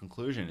foregone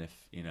conclusion. If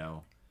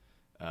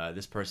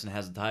this person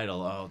has a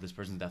title, oh, this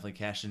person's definitely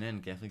cashing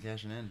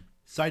in.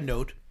 Side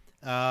note,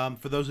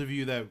 for those of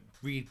you that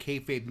read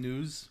Kayfabe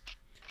News,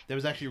 there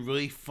was actually a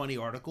really funny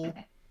article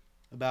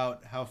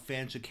about how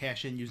fans should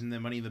cash in using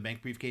their Money in the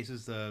Bank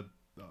briefcases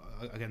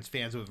against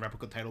fans with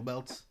replica title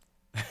belts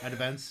at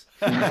events.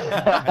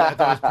 I thought it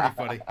was pretty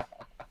funny.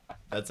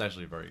 That's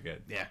actually very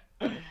good. Yeah.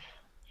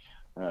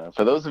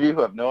 For those of you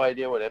who have no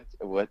idea what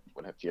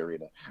Empty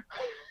Arena,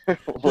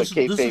 this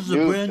is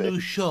a brand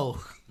new show.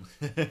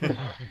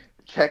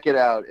 Check it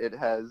out. It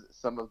has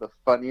some of the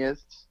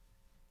funniest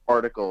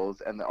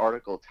articles and the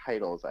article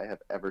titles I have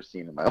ever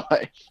seen in my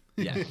life.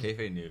 Yeah,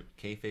 Kayfabe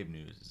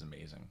News is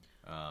amazing.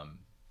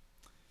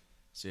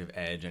 So you have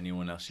Edge.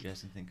 Anyone else you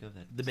guys can think of?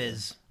 The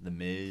Miz. The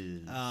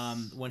Miz.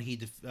 When he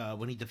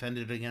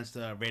defended against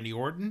Randy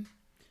Orton.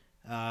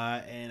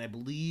 And I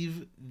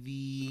believe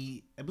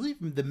the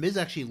Miz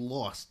actually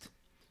lost,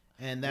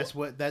 and that's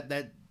what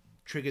that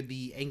triggered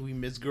the angry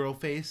Miz girl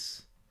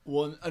face.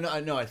 Well,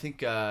 no, I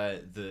think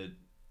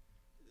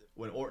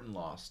when Orton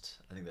lost,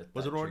 I think that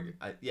was it Orton.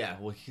 Yeah,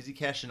 well, because he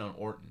cashed in on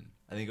Orton.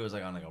 I think it was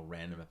like on like a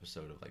random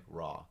episode of like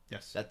Raw.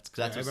 Yes, that's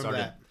what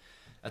started. That.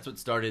 That's what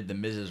started the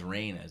Miz's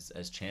reign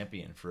as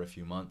champion for a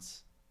few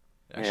months.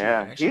 He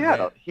had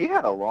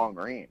a long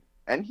reign,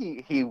 and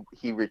he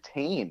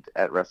retained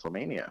at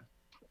WrestleMania.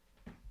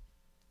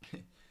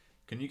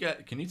 Can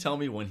you tell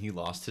me when he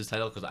lost his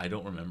title? Because I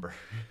don't remember.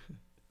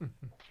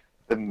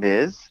 The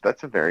Miz?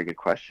 That's a very good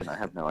question. I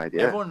have no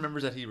idea. Everyone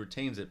remembers that he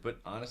retains it, but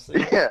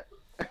honestly, yeah.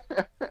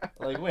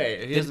 Like,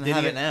 wait, he doesn't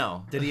have it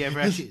now. Did he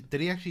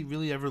actually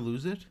really ever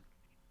lose it?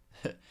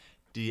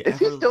 Is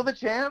he still the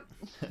champ?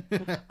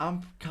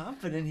 I'm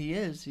confident he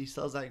is. He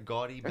sells that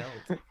gaudy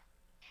belt.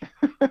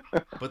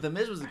 But the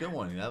Miz was a good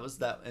one.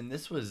 And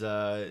this was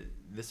I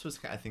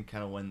think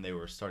kind of when they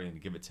were starting to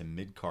give it to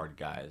mid card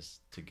guys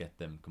to get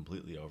them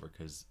completely over,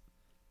 because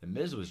the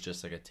Miz was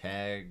just like a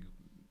tag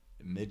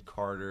mid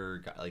carder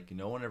guy. Like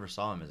no one ever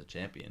saw him as a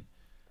champion.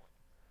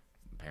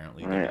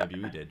 Apparently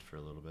WWE did for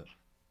a little bit.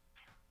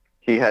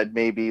 He had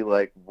maybe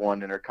like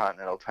one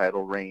Intercontinental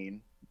title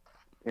reign,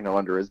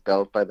 under his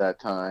belt by that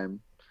time.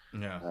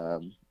 Yeah.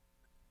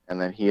 And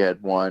then he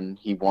won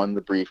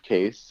the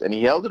briefcase, and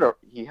he held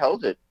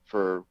it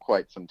for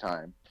quite some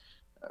time.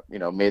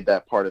 made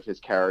that part of his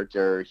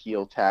character,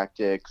 heel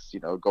tactics,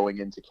 going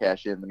in to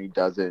cash in when he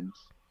doesn't.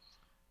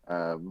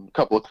 A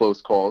couple of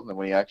close calls, and then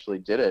when he actually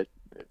did it,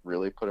 it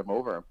really put him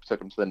over and took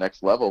him to the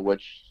next level,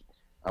 which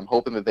I'm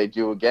hoping that they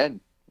do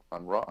again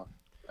on Raw.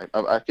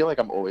 I feel like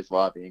I'm always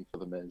lobbying for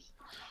The Miz.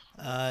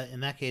 In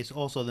that case,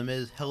 also, The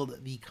Miz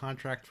held the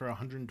contract for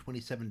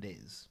 127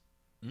 days.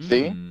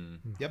 See?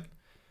 Yep.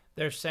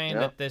 They're saying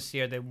that this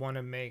year they want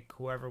to make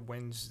whoever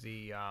wins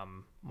the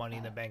Money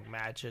in the Bank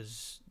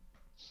matches,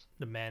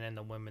 the men and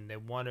the women, they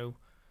want to.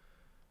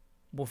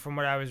 Well, from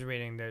what I was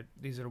reading, that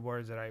these are the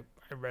words that I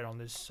read on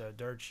this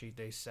dirt sheet.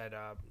 They said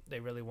they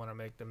really want to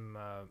make them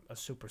a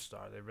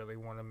superstar. They really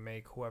want to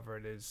make whoever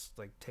it is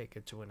take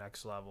it to a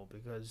next level,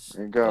 because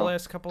the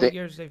last couple of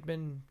years they've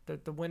been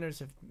the winners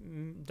have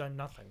done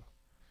nothing.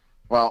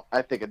 Well,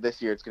 I think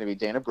this year it's going to be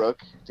Dana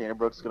Brooke. Dana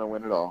Brooke's going to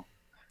win it all.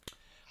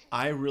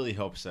 I really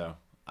hope so.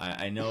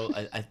 I know.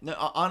 No,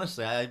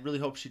 honestly, I really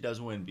hope she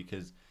does win,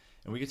 because,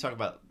 and we could talk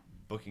about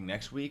booking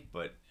next week.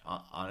 But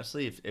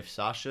honestly, if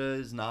Sasha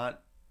is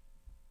not,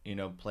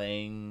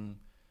 playing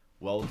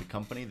well with the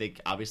company, they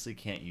obviously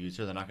can't use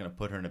her. They're not going to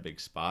put her in a big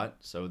spot.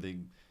 So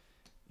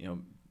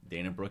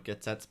Dana Brooke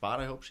gets that spot.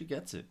 I hope she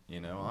gets it.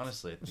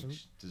 Honestly, I think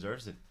she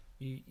deserves it.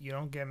 You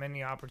don't get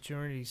many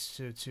opportunities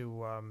to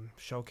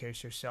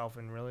showcase yourself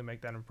and really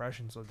make that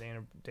impression. So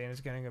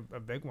Dana's getting a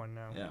big one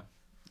now. Yeah.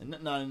 And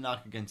not a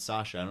knock against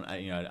Sasha.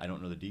 I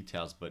don't know the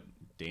details, but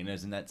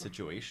Dana's in that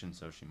situation,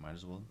 so she might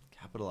as well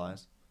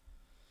capitalize.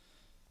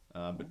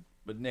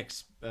 But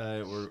Nick's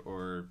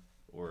or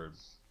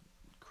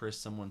Chris,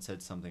 someone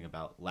said something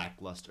about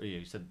lackluster. Yeah,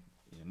 you said,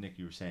 Nick,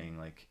 you were saying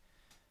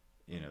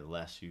the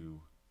last few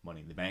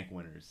Money in the Bank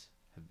winners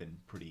have been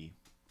pretty.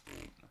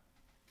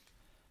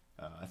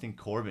 I think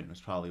Corbin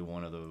was probably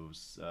one of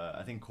those.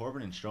 I think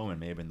Corbin and Strowman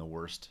may have been the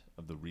worst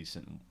of the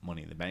recent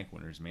Money in the Bank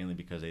winners, mainly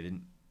because they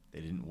didn't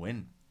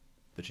win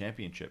the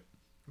championship.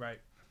 Right.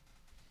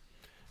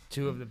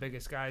 Two of the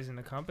biggest guys in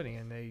the company,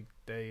 and they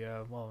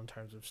well, in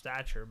terms of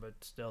stature, but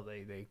still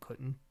they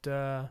couldn't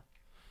get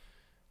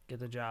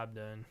the job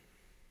done.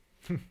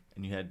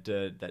 And you had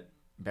that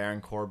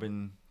Baron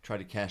Corbin tried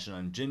to cash in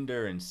on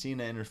Jinder, and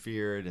Cena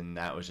interfered, and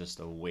that was just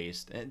a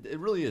waste. And it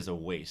really is a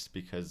waste,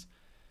 because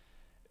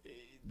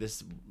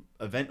this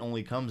event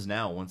only comes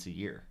now once a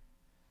year.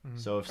 Mm-hmm.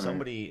 So if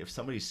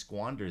somebody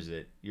squanders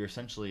it, you're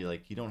essentially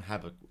you don't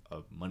have a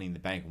Money in the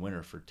Bank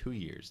winner for 2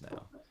 years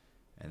now.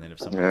 And then if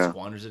somebody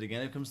squanders it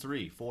again, it comes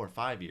 3, 4,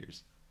 5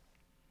 years.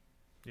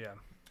 Yeah.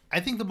 I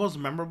think the most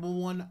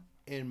memorable one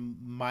in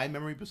my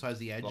memory, besides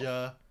the Edge,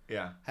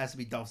 has to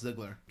be Dolph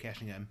Ziggler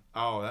cashing in.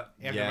 Oh, that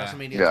after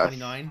WrestleMania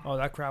 29. Oh,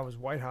 that crowd was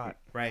white hot.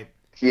 Right.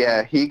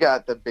 Yeah, he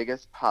got the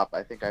biggest pop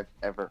I think I've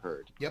ever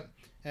heard. Yep.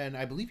 And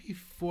I believe he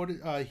fought.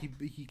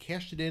 He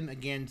cashed it in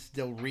against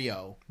Del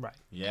Rio. Right.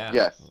 Yeah.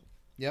 Yes.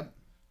 Yep.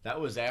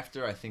 That was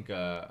after, I think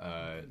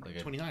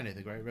 29, I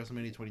think, right?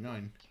 WrestleMania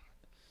 29.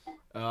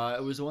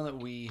 It was the one that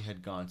we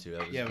had gone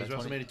to. It was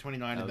WrestleMania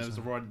 29, and that was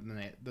the Raw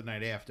the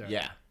night after.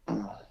 Yeah.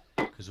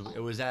 Because it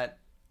was at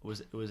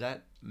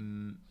Izod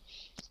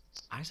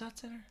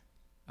Center.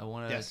 I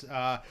want to. Yes.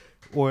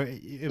 Or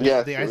it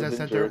was the Izod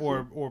Center,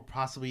 or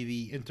possibly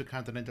the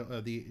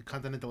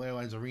Continental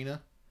Airlines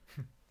Arena.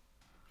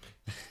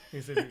 He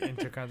said the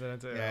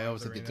Intercontinental. Yeah, I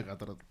always said the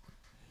Intercontinental.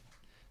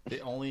 They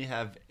only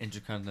have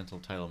intercontinental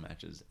title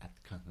matches at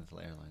the Continental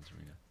Airlines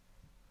Arena.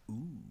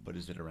 Ooh. But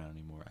is it around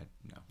anymore?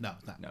 No,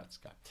 it's not. No, it's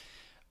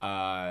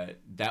gone.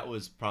 That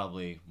was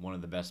probably one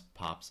of the best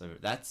pops ever.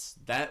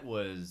 That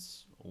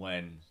was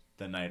when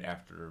the night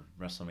after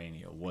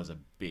WrestleMania was a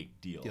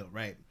big deal.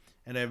 Right.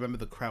 And I remember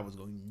the crowd was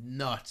going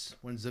nuts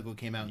when Ziggler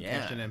came out and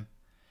cashed in.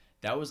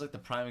 That was the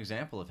prime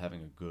example of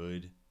having a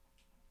good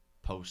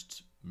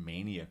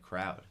post-Mania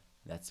crowd.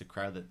 That's the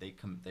crowd that they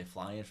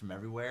fly in from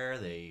everywhere.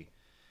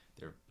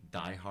 They're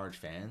diehard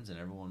fans, and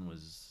everyone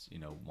was,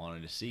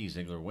 wanted to see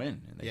Ziggler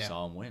win, and they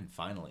saw him win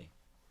finally.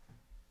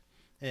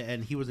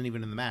 And he wasn't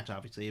even in the match.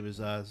 Obviously, it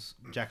was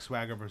Jack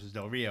Swagger versus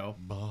Del Rio.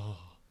 Oh.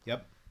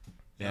 Yep.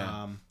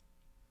 Yeah.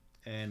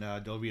 And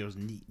Del Rio's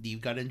knee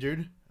got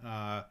injured.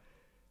 I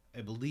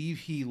believe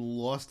he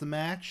lost the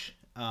match.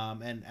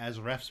 And as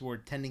refs were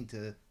tending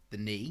to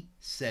the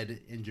said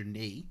injured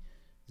knee,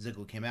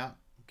 Ziggler came out,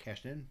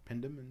 cashed in,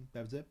 pinned him, and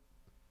that was it.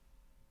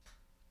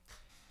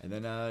 And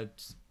then I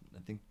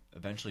think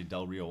eventually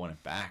Del Rio won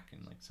it back in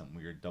some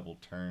weird double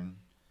turn.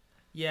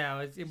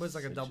 Yeah, it was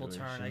like a double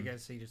turn. I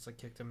guess he just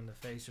kicked him in the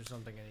face or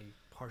something, and he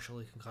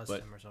partially concussed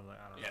him or something.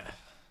 I don't know. Yeah,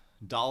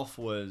 Dolph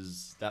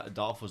was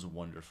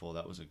wonderful.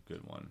 That was a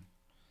good one.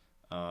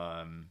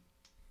 Trying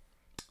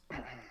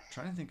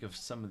to think of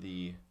some of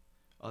the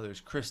others.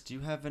 Chris, do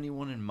you have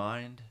anyone in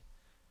mind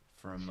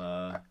from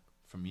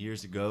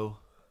years ago?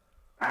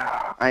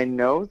 I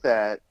know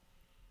that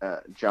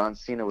John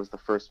Cena was the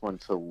first one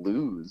to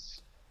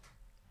lose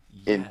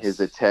in his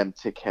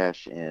attempt to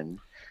cash in,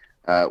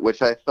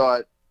 which I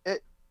thought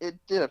it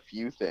did a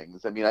few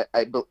things. I mean,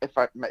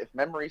 if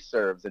memory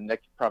serves, and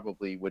Nick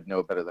probably would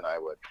know better than I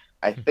would,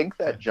 I think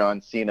that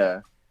John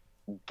Cena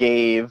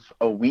gave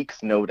a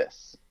week's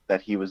notice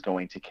that he was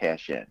going to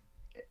cash in.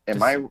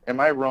 Am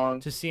I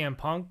wrong? To CM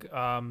Punk,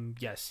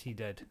 yes, he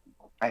did.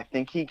 I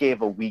think he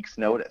gave a week's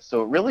notice,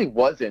 so it really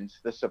wasn't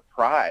the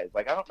surprise.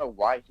 Like, I don't know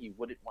why he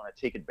wouldn't want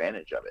to take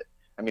advantage of it.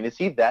 I mean, is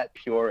he that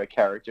pure a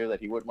character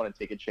that he wouldn't want to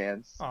take a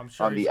chance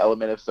on the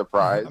element of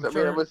surprise?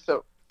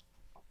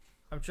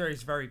 I'm sure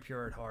he's very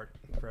pure at heart,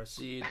 Chris.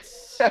 See,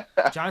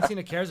 John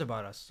Cena cares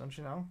about us, don't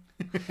you know?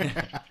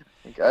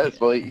 He does.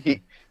 Well,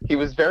 he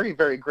was very,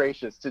 very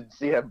gracious to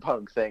CM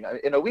Punk, saying,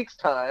 "In a week's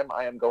time,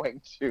 I am going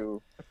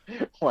to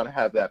want to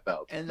have that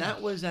belt." And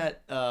that was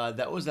at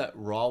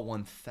Raw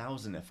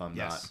 1000, if I'm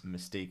not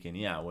mistaken.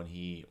 Yeah, when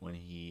he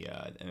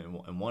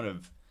and one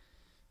of,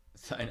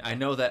 I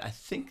know that I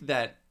think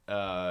that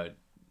I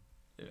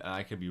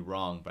could be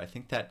wrong, but I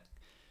think that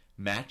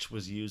match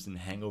was used in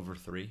Hangover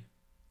 3.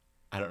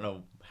 I don't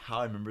know how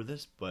I remember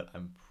this, but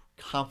I'm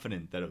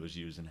confident that it was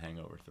used in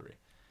Hangover 3.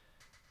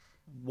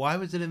 Why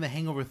was it in the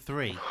Hangover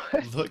 3?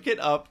 Look it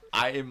up.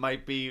 It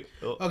might be.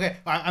 Okay,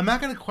 I'm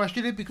not going to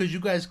question it because you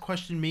guys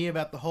questioned me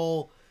about the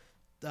whole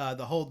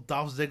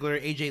Dolph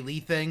Ziggler AJ Lee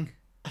thing,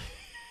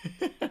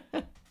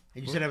 and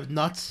you said I was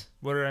nuts.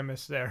 What did I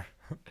miss there?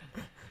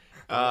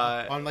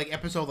 On like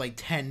episode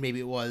 10, maybe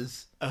it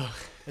was. Oh.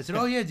 I said,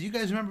 "Oh yeah, do you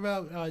guys remember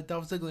about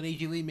Dolph Ziggler and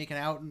AJ Lee making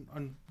out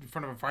in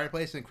front of a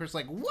fireplace?" And Chris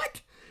like,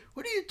 "What?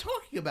 What are you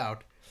talking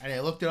about?" And I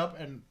looked it up,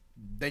 and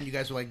then you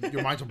guys were like,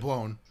 "Your minds were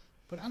blown."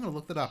 But I'm gonna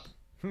look it up.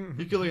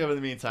 You can look it up in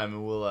the meantime,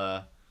 and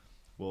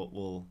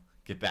we'll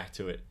get back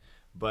to it.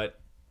 But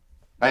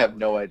I have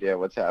no idea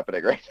what's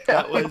happening right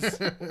now.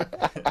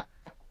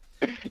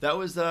 That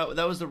was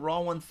the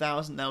Raw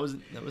 1000. That was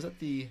at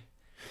the.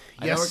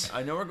 Yes.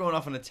 I know we're going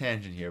off on a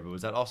tangent here, but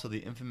was that also the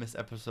infamous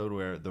episode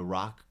where The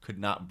Rock could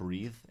not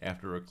breathe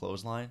after a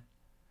clothesline?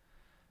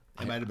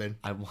 It might have been.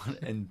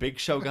 And Big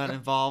Show got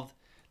involved.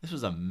 This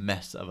was a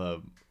mess of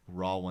a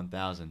Raw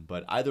 1000.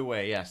 But either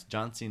way, yes,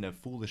 John Cena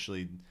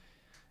foolishly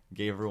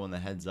gave everyone the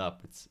heads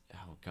up.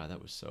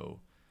 That was so.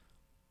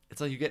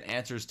 It's like you get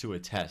answers to a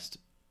test,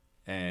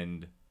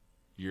 and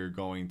you're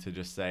going to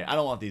just say, "I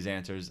don't want these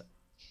answers.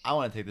 I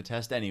want to take the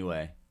test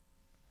anyway,"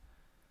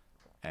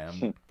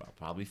 and I'll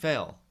probably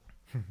fail.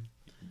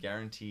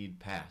 Guaranteed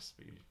pass,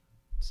 but you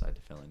decide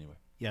to fail anyway.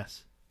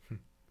 Yes.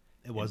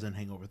 It wasn't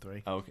Hangover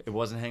 3. Okay, it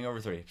wasn't Hangover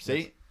 3. See?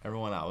 Yes.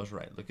 Everyone, I was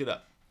right. Look it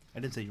up. I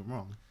didn't say you're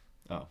wrong.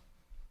 Oh.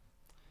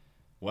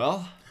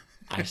 Well,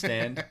 I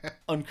stand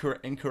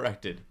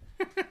incorrected.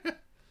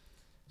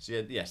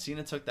 So,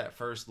 Cena took that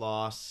first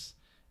loss.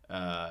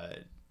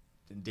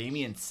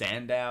 Damian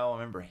Sandow, I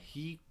remember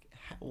he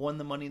won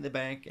the Money in the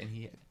Bank, and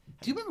he...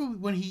 Do you remember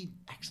when he...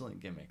 Excellent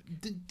gimmick.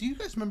 Do you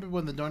guys remember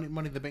when the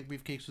Money in the Bank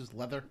briefcase was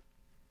leather?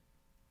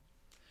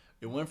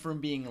 It went from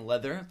being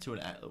leather to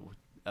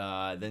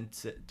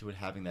to it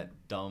having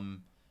that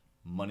dumb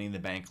Money in the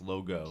Bank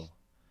logo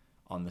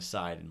on the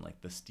side and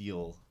like the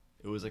steel.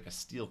 It was like a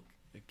steel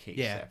case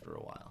after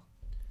a while.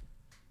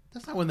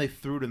 That's not when they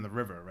threw it in the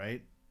river,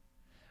 right?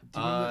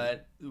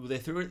 They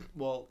threw it.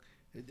 Well,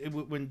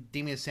 when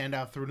Damian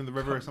Sandow threw it in the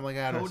river or something like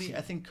that.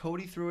 I think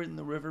Cody threw it in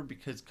the river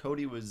because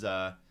Cody was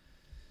about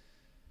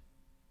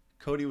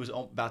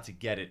to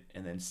get it,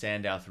 and then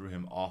Sandow threw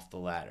him off the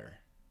ladder.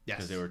 Yes.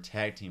 Because they were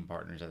tag team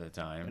partners at the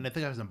time. And I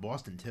think I was in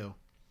Boston, too.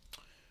 If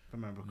I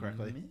remember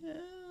correctly.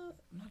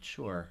 I'm not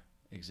sure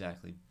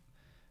exactly.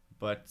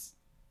 But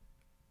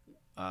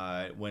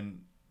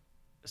when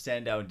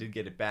Sandow did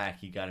get it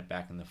back, he got it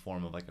back in the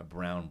form of like a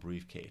brown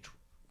briefcase.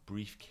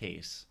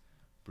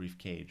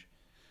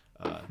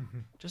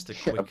 Just a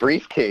quick... A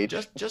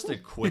briefcase. Just a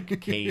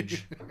quick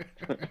cage.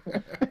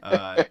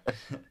 How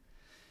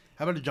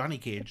about a Johnny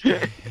Cage?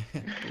 Yeah.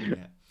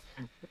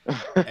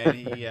 And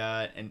he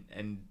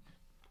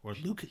or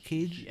Luke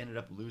Cage. He ended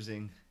up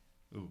losing.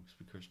 Ooh,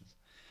 sweet Christmas.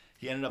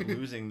 He ended up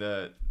losing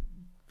the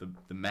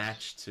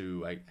match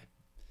to I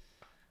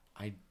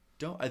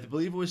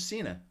believe it was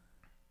Cena.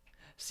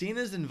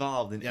 Cena's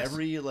involved in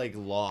every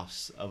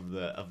loss of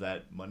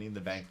that Money in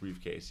the Bank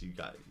briefcase. He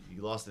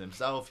lost it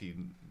himself. He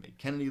made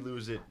Kennedy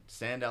lose it.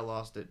 Sandow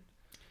lost it.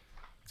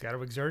 He's got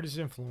to exert his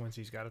influence.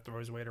 He's got to throw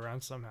his weight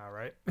around somehow,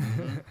 right?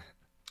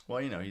 Well,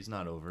 he's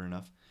not over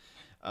enough.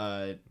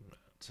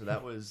 So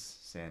that was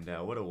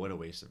Sandow. What a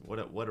waste of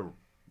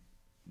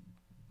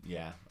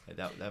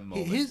that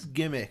moment. His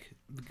gimmick,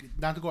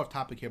 not to go off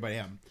topic here, but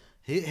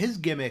his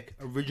gimmick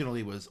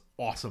originally was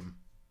awesome.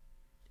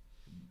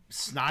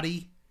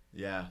 Snotty.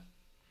 Yeah.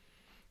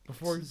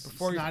 Before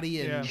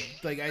snotty and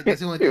that's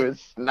the only thing. He was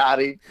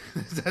snotty.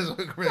 That's what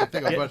I really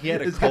think about. He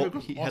had a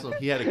cold. He had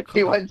a cold.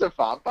 He went to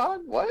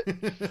Fonfon? What?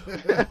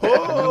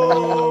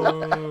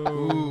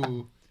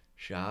 Oh!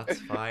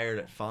 Shots fired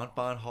at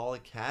Fontbonne Hall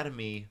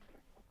Academy.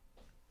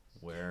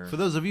 Where for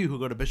those of you who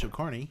go to Bishop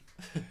Kearney,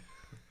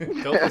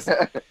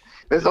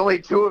 there's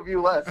only 2 of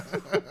you left.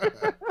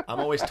 I'm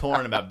always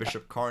torn about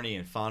Bishop Kearney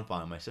and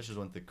Fontbonne. My sisters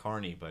went to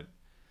Kearney, but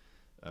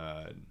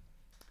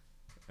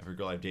every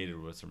girl I've dated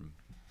was from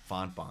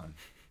Fontbonne.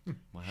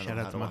 Shout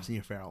out to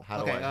Monsignor Farrell.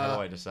 How do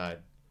I decide?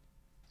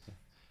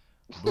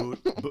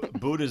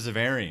 Buddha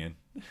Zavarian.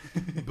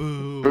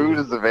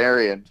 Buddha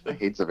Zavarian. I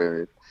hate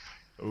Zavarian.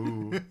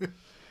 Ooh.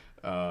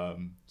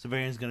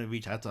 Severian's gonna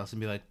reach out to us and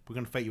be like, "We're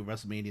gonna fight you at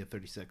WrestleMania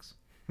 36."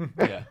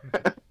 Yeah.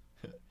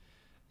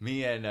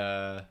 Me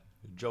and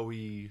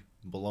Joey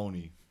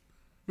Baloney.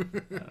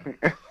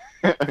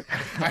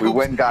 We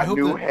went and got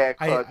new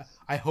haircuts.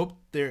 I hope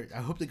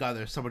to God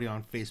there's somebody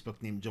on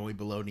Facebook named Joey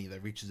Baloney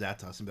that reaches out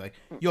to us and be like,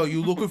 "Yo,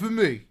 you looking for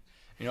me?"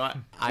 You know,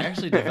 I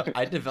actually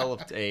I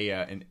developed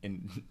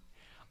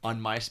on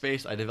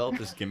MySpace. I developed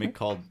this gimmick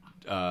called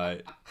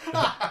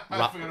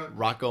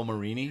Rocco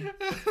Marini,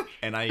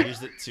 and I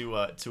used it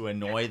to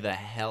annoy the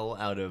hell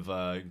out of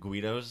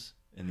Guidos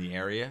in the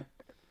area.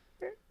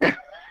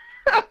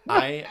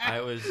 I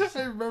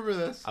remember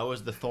this. I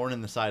was the thorn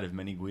in the side of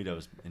many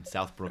Guidos in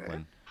South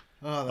Brooklyn.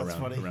 Oh, that's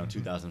funny. Around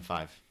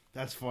 2005.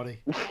 That's funny.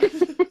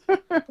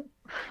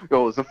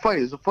 Yo, it's a fight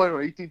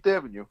on 18th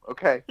Avenue.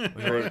 Okay. We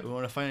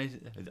want to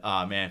find.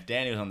 Man, if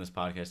Danny was on this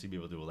podcast, he'd be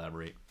able to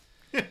elaborate.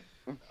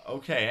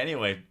 Okay.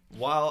 Anyway,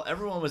 while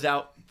everyone was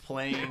out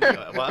playing,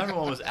 on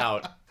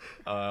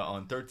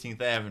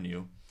 13th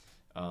Avenue,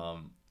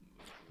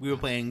 we were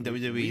playing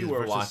WWE. We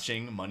were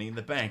watching Money in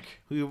the Bank.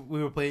 We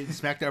were playing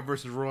SmackDown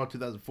versus Raw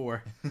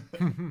 2004.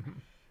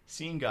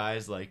 Seeing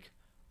guys like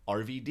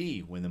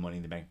RVD win the Money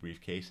in the Bank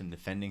briefcase and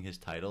defending his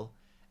title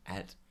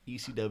at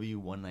ECW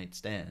One Night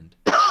Stand.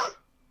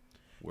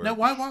 Now,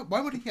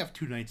 why would he have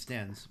 2 night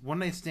stands? One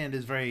night stand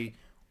is very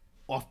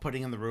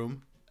off-putting in the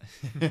room.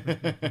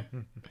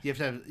 You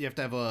have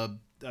to have a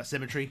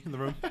symmetry in the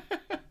room.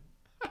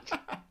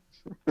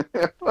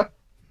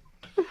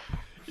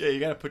 Yeah, you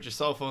got to put your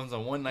cell phones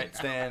on one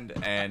nightstand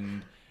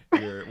and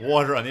your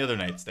water on the other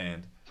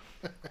nightstand.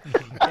 You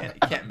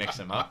can't mix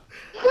them up.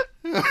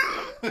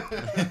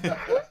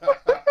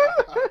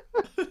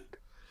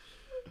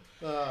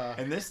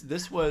 And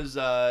this was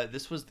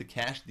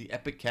the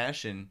epic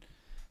cash in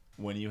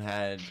when you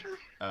had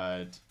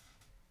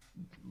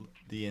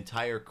the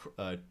entire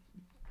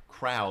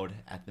crowd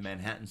at the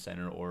Manhattan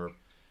Center or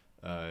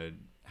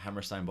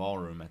Hammerstein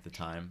Ballroom at the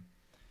time,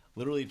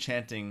 literally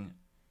chanting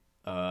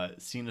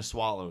Cena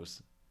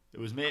Swallows. It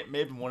was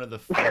maybe one of the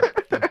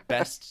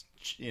best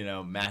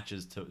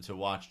matches to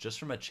watch just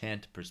from a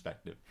chant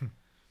perspective.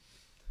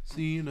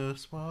 Cena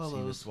Swallows.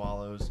 Cena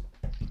Swallows.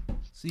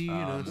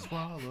 Cena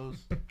Swallows.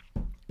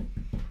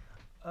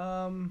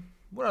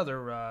 What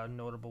other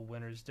notable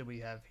winners did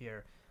we have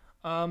here?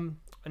 A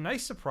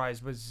nice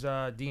surprise was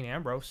Dean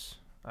Ambrose,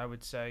 I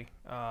would say,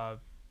 a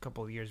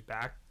couple of years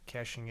back,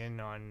 cashing in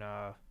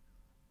on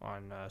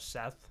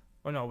Seth.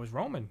 Oh no, it was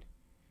Roman.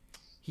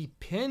 He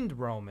pinned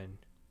Roman,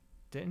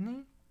 didn't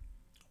he?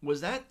 Was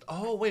that?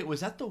 Oh wait,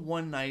 was that the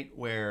one night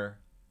where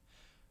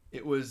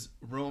it was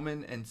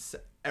Roman and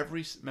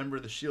every member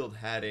of the Shield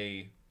had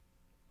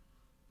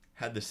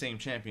the same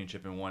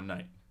championship in one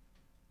night?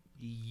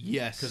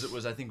 Yes, because it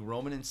was, I think,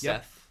 Roman and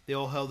Yep. Seth. They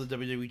all held the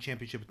WWE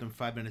Championship within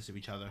 5 minutes of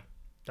each other.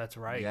 That's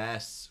right.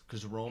 Yes,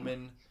 because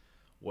Roman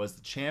was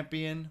the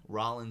champion.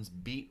 Rollins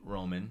beat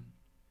Roman,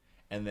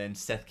 and then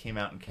Seth came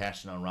out and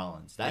cashed in on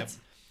Rollins. That's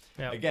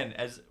again,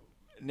 as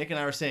Nick and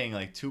I were saying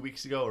like 2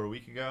 weeks ago or a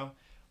week ago,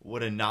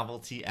 what a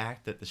novelty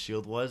act that the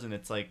Shield was, and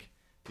it's like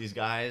these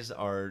guys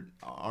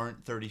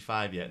aren't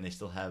 35 yet, and they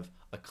still have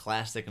a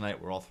classic night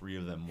where all 3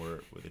 of them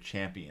were the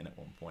champion at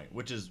one point,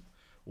 which is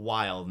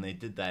wild. And they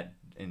did that,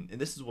 and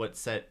this is what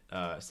set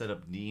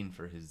up Dean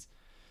for his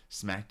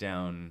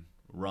SmackDown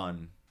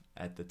run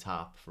at the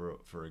top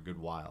for a good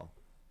while.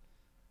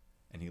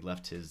 And he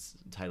left his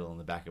title in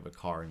the back of a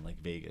car in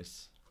like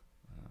Vegas.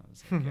 I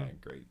was like, yeah,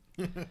 great.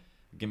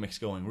 Gimmicks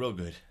going real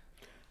good.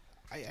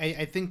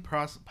 I think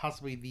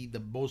possibly the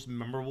most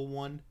memorable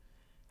one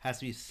has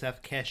to be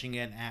Seth cashing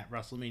in at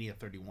WrestleMania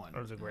 31.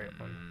 That was a great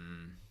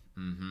one.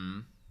 Mm-hmm.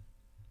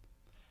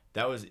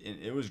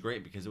 It was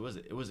great because it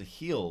was a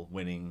heel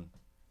winning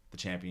the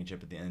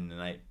championship at the end of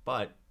the night,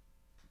 but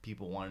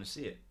people wanted to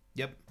see it.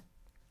 Yep.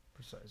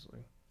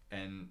 Precisely.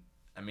 And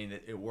I mean,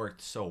 it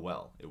worked so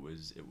well. It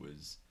was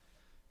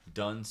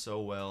done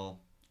so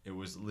well. It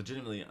was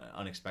legitimately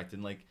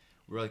unexpected. Like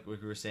we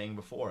were saying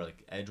before,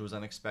 like Edge was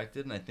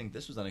unexpected, and I think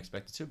this was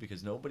unexpected too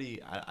because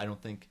nobody, I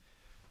don't think,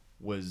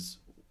 was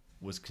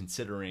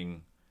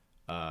considering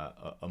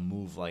a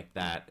move like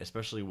that,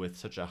 especially with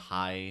such a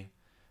high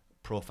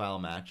profile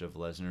match of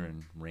Lesnar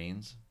and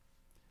Reigns.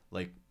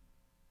 Like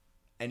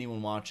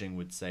anyone watching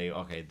would say,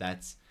 okay,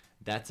 that's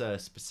a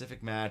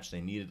specific match.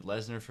 They needed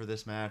Lesnar for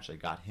this match. They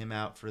got him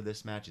out for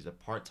this match. He's a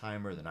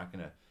part-timer. They're not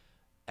going to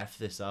F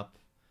this up.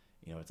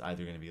 It's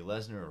either going to be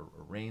Lesnar or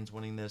Reigns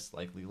winning this,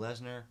 likely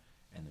Lesnar,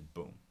 and then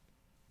boom.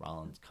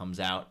 Rollins comes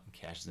out and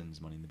cashes in his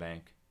Money in the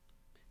Bank.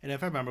 And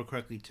if I remember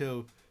correctly,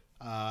 too,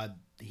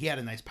 he had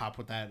a nice pop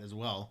with that as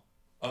well.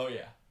 Oh,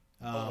 yeah.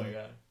 Oh, my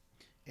God.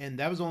 And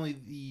that was only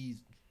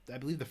I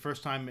believe the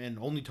first time and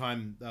only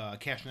time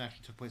cash in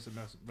actually took place at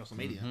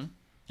WrestleMania. Mm-hmm.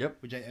 Yep.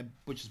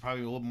 Which is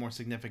probably a little more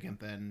significant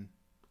than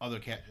other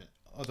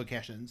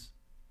cash-ins.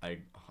 I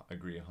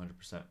agree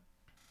 100%.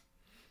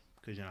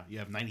 Because you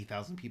have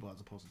 90,000 people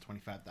as opposed to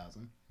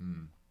 25,000.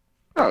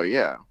 Oh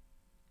yeah,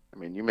 I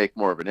mean you make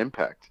more of an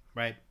impact.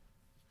 Right.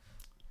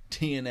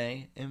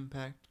 TNA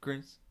Impact,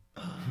 Chris.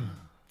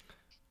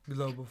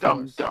 Global Dum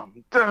Force.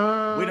 dum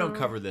dum. We don't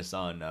cover this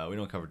on. We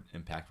don't cover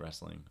Impact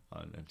Wrestling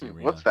on Empty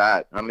Arena. What's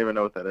that? I don't even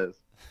know what that is.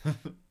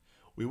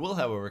 We will,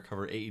 however,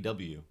 cover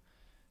AEW.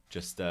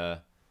 Just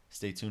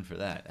stay tuned for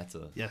that. That's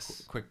a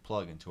Yes. quick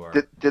plug into our.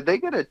 Did they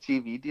get a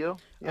TV deal?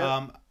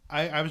 Yeah.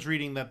 I was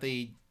reading that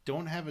they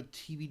don't have a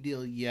TV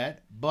deal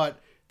yet,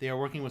 but they are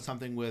working with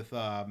something with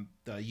the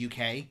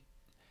UK.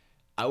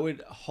 I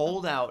would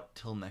hold out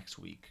till next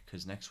week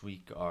because next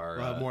week are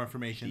We'll have more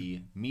information.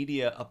 the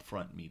media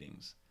upfront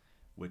meetings,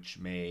 which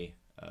may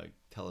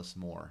tell us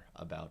more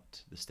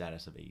about the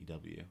status of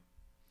AEW.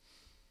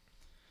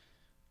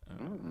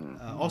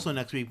 Also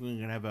next week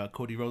we're gonna have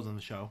Cody Rhodes on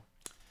the show,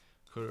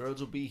 Cody Rhodes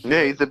will be here.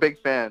 Yeah, he's a big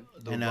fan.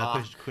 The and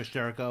Rock. Chris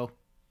Jericho,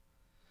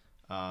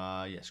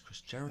 Yes,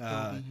 Chris Jericho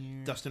will be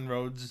here. Dustin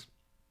Rhodes.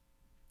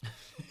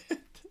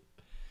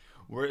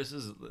 Where this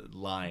is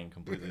lying,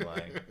 completely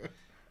lying.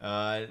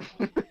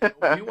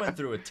 We went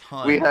through a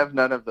ton. We have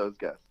none of those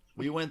guests.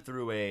 We went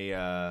through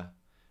a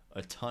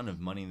ton of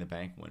Money in the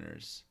Bank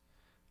winners,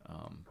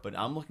 but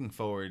I'm looking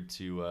forward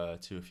to a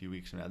few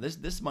weeks from now.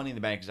 This Money in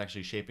the Bank is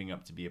actually shaping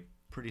up to be a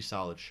pretty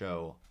solid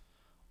show,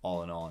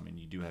 all in all. I mean,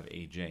 you do have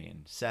AJ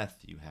and Seth.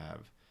 You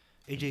have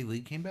AJ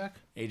Lee came back.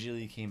 AJ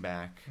Lee came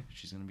back.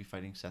 She's going to be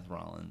fighting Seth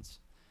Rollins.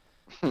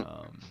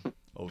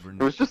 Over.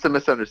 It was just a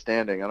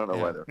misunderstanding. I don't know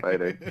why they're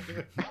fighting.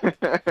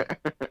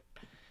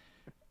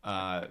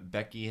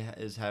 Becky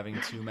is having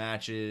 2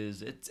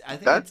 matches. I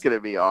think That's gonna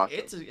be awesome.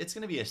 It's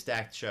gonna be a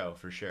stacked show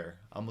for sure.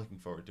 I'm looking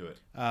forward to it.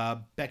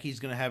 Becky's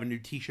gonna have a new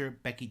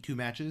T-shirt. Becky 2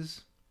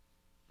 matches.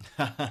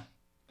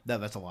 No,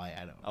 that's a lie.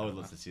 I don't. I would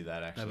love to see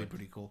that actually. That'd be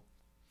pretty cool.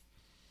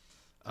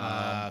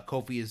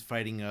 Kofi is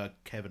fighting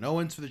Kevin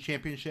Owens for the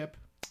championship,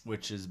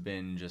 which has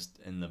been just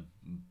in the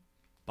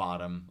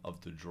bottom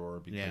of the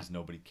drawer because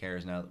nobody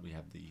cares now that we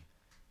have the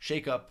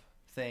shake-up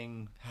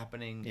thing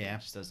happening. Yeah.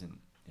 It just doesn't.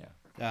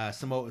 Yeah.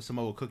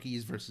 Samoa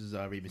Cookies versus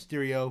Rey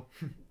Mysterio.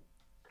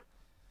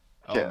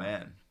 Oh Yeah.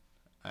 man,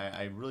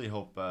 I really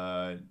hope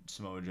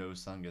Samoa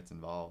Joe's son gets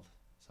involved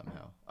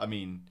somehow. I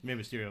mean, Rey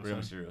Mysterio's Rey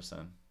son. Mysterio's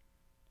son.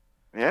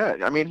 Yeah,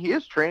 I mean, he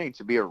is training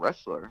to be a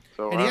wrestler.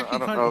 So And he I actually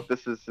don't kinda- know if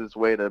this is his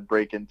way to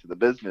break into the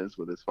business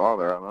with his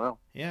father. I don't know.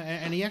 Yeah,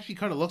 and he actually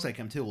kind of looks like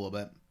him too a little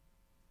bit.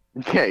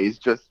 Yeah, he's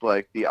just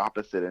like the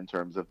opposite in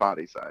terms of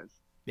body size.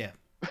 Yeah.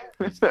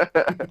 He's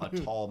a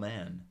tall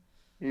man.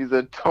 He's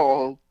a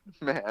tall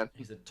man.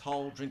 He's a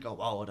tall drink of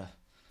water.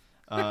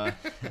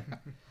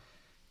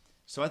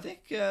 So I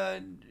think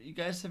you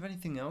guys have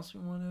anything else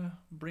we want to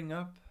bring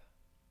up?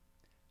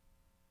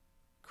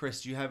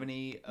 Chris, do you have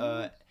any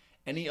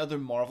other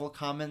Marvel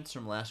comments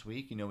from last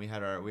week? You know, we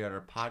had our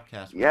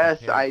podcast. Where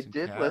Yes, we compared I some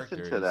did listen to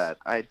characters. that.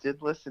 I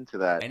did listen to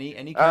that.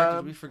 Any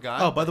characters we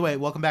forgot? Oh, by the way,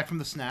 welcome back from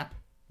the snap.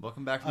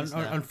 Welcome back from the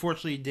snap.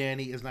 Unfortunately,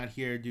 Danny is not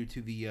here due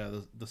to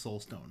the Soul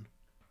Stone.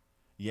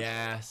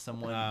 Yeah,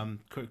 someone.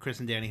 Chris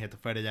and Danny had to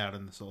fight it out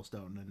in the Soul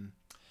Stone, and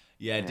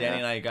Yeah, Danny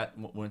and I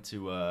went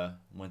to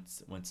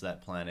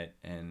that planet,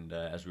 and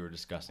as we were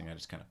discussing, I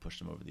just kind of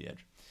pushed him over the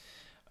edge.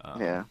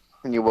 Yeah,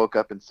 and you woke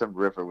up in some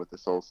river with the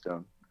Soul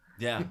Stone.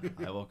 Yeah,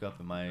 I woke up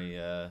in my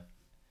bed.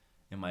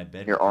 Your with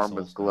the arm Soul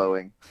was Stone.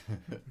 glowing.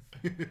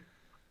 It's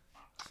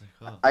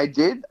like, oh. I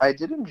did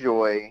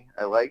enjoy.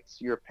 I liked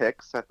your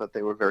picks. I thought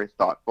they were very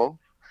thoughtful.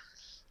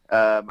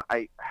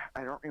 I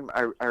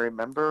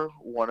remember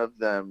one of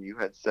them. You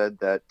had said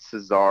that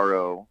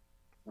Cesaro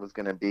was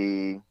going to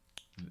be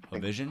A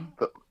Vision?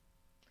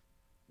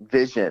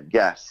 Vision.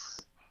 Yes,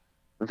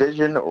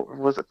 Vision. Or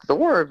was it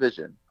Thor or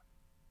Vision?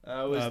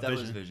 That was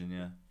Vision. Vision,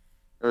 yeah.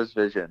 It was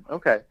Vision.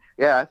 Okay.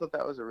 Yeah, I thought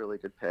that was a really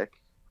good pick.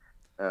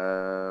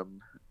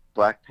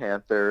 Black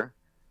Panther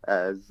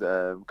as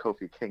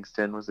Kofi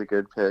Kingston was a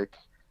good pick.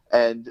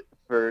 And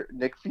for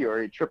Nick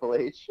Fury, Triple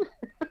H.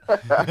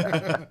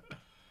 That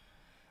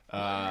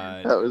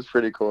was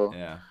pretty cool.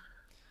 Yeah.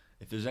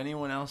 If there's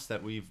anyone else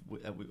that we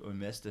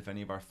missed, if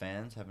any of our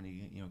fans have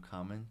any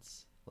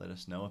comments, let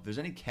us know. If there's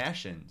any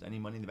cash-ins, any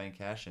Money in the Bank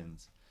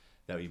cash-ins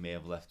that we may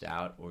have left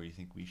out, or you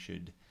think we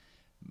should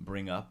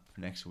bring up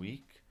next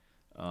week,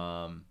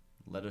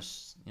 let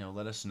us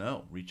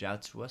know. Reach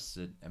out to us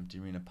at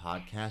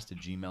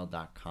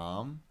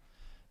emptyarenapodcast@gmail.com,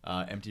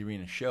 Empty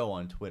Arena Show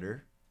on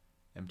Twitter,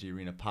 Empty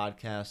Arena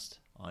Podcast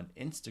on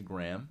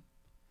Instagram,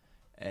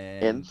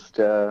 and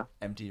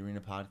Empty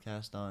Arena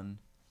Podcast on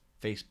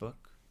Facebook.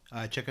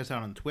 check us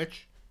out on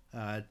Twitch.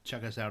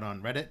 Check us out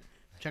on Reddit.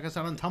 Check us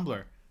out on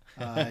Tumblr.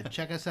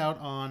 Check us out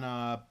on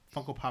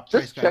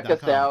Just check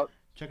us out.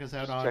 Check us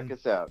out Just on check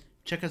us out.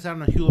 check us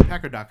out on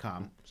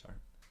HewlettPackard.com.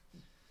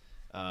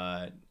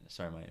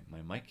 Sorry,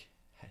 my mic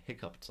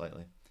hiccuped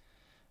slightly.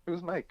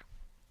 Who's Mike?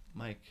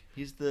 Mike,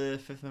 he's the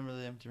 5th member of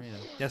the Empty Arena.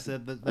 Yes,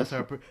 that's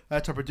our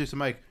producer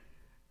Mike.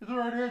 It's all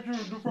right, Andrew.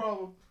 No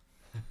problem.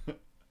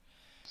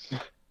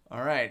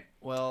 All right.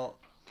 Well,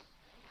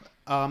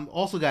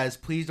 Also, guys,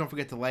 please don't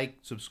forget to like,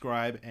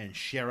 subscribe, and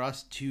share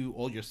us to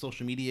all your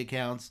social media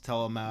accounts.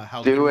 Tell them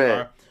how Do good we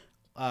it.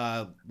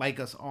 are. Like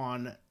us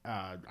on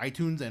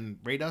iTunes and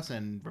rate us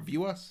and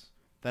review us.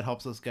 That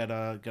helps us get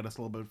us a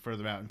little bit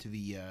further out into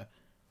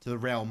the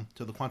realm,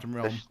 to the quantum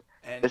realm.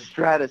 The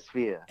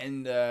stratosphere.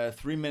 And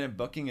 3-minute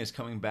booking is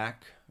coming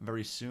back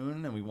very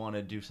soon, and we want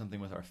to do something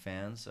with our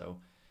fans. So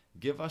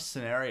give us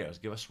scenarios.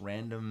 Give us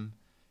random,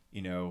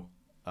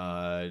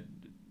 WWE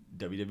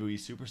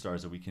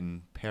superstars that we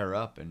can pair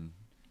up and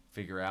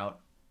figure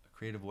out a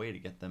creative way to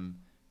get them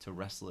to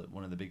wrestle at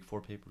one of the big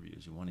 4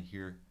 pay-per-views. We want to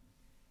hear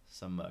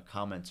some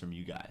comments from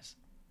you guys.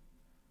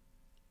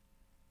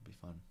 It'll be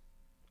fun.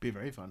 Be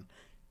very fun.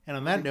 And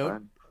on that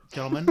note,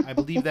 gentlemen, I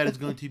believe that is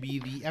going to be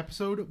the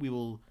episode. We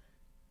will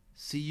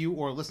see you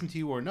or listen to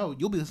you, or no,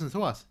 you'll be listening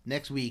to us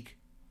next week.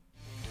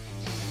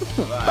 Bye.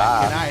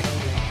 Good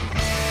night.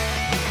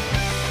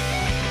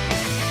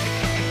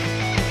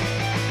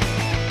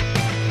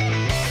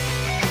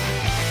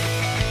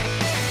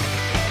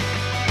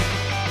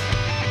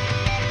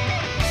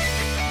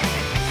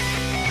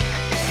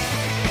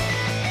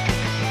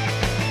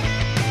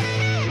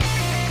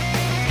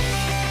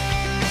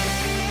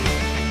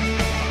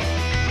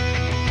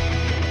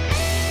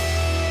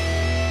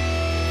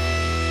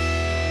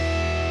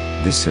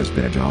 This has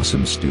been a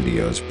Awesome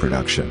Studios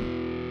production.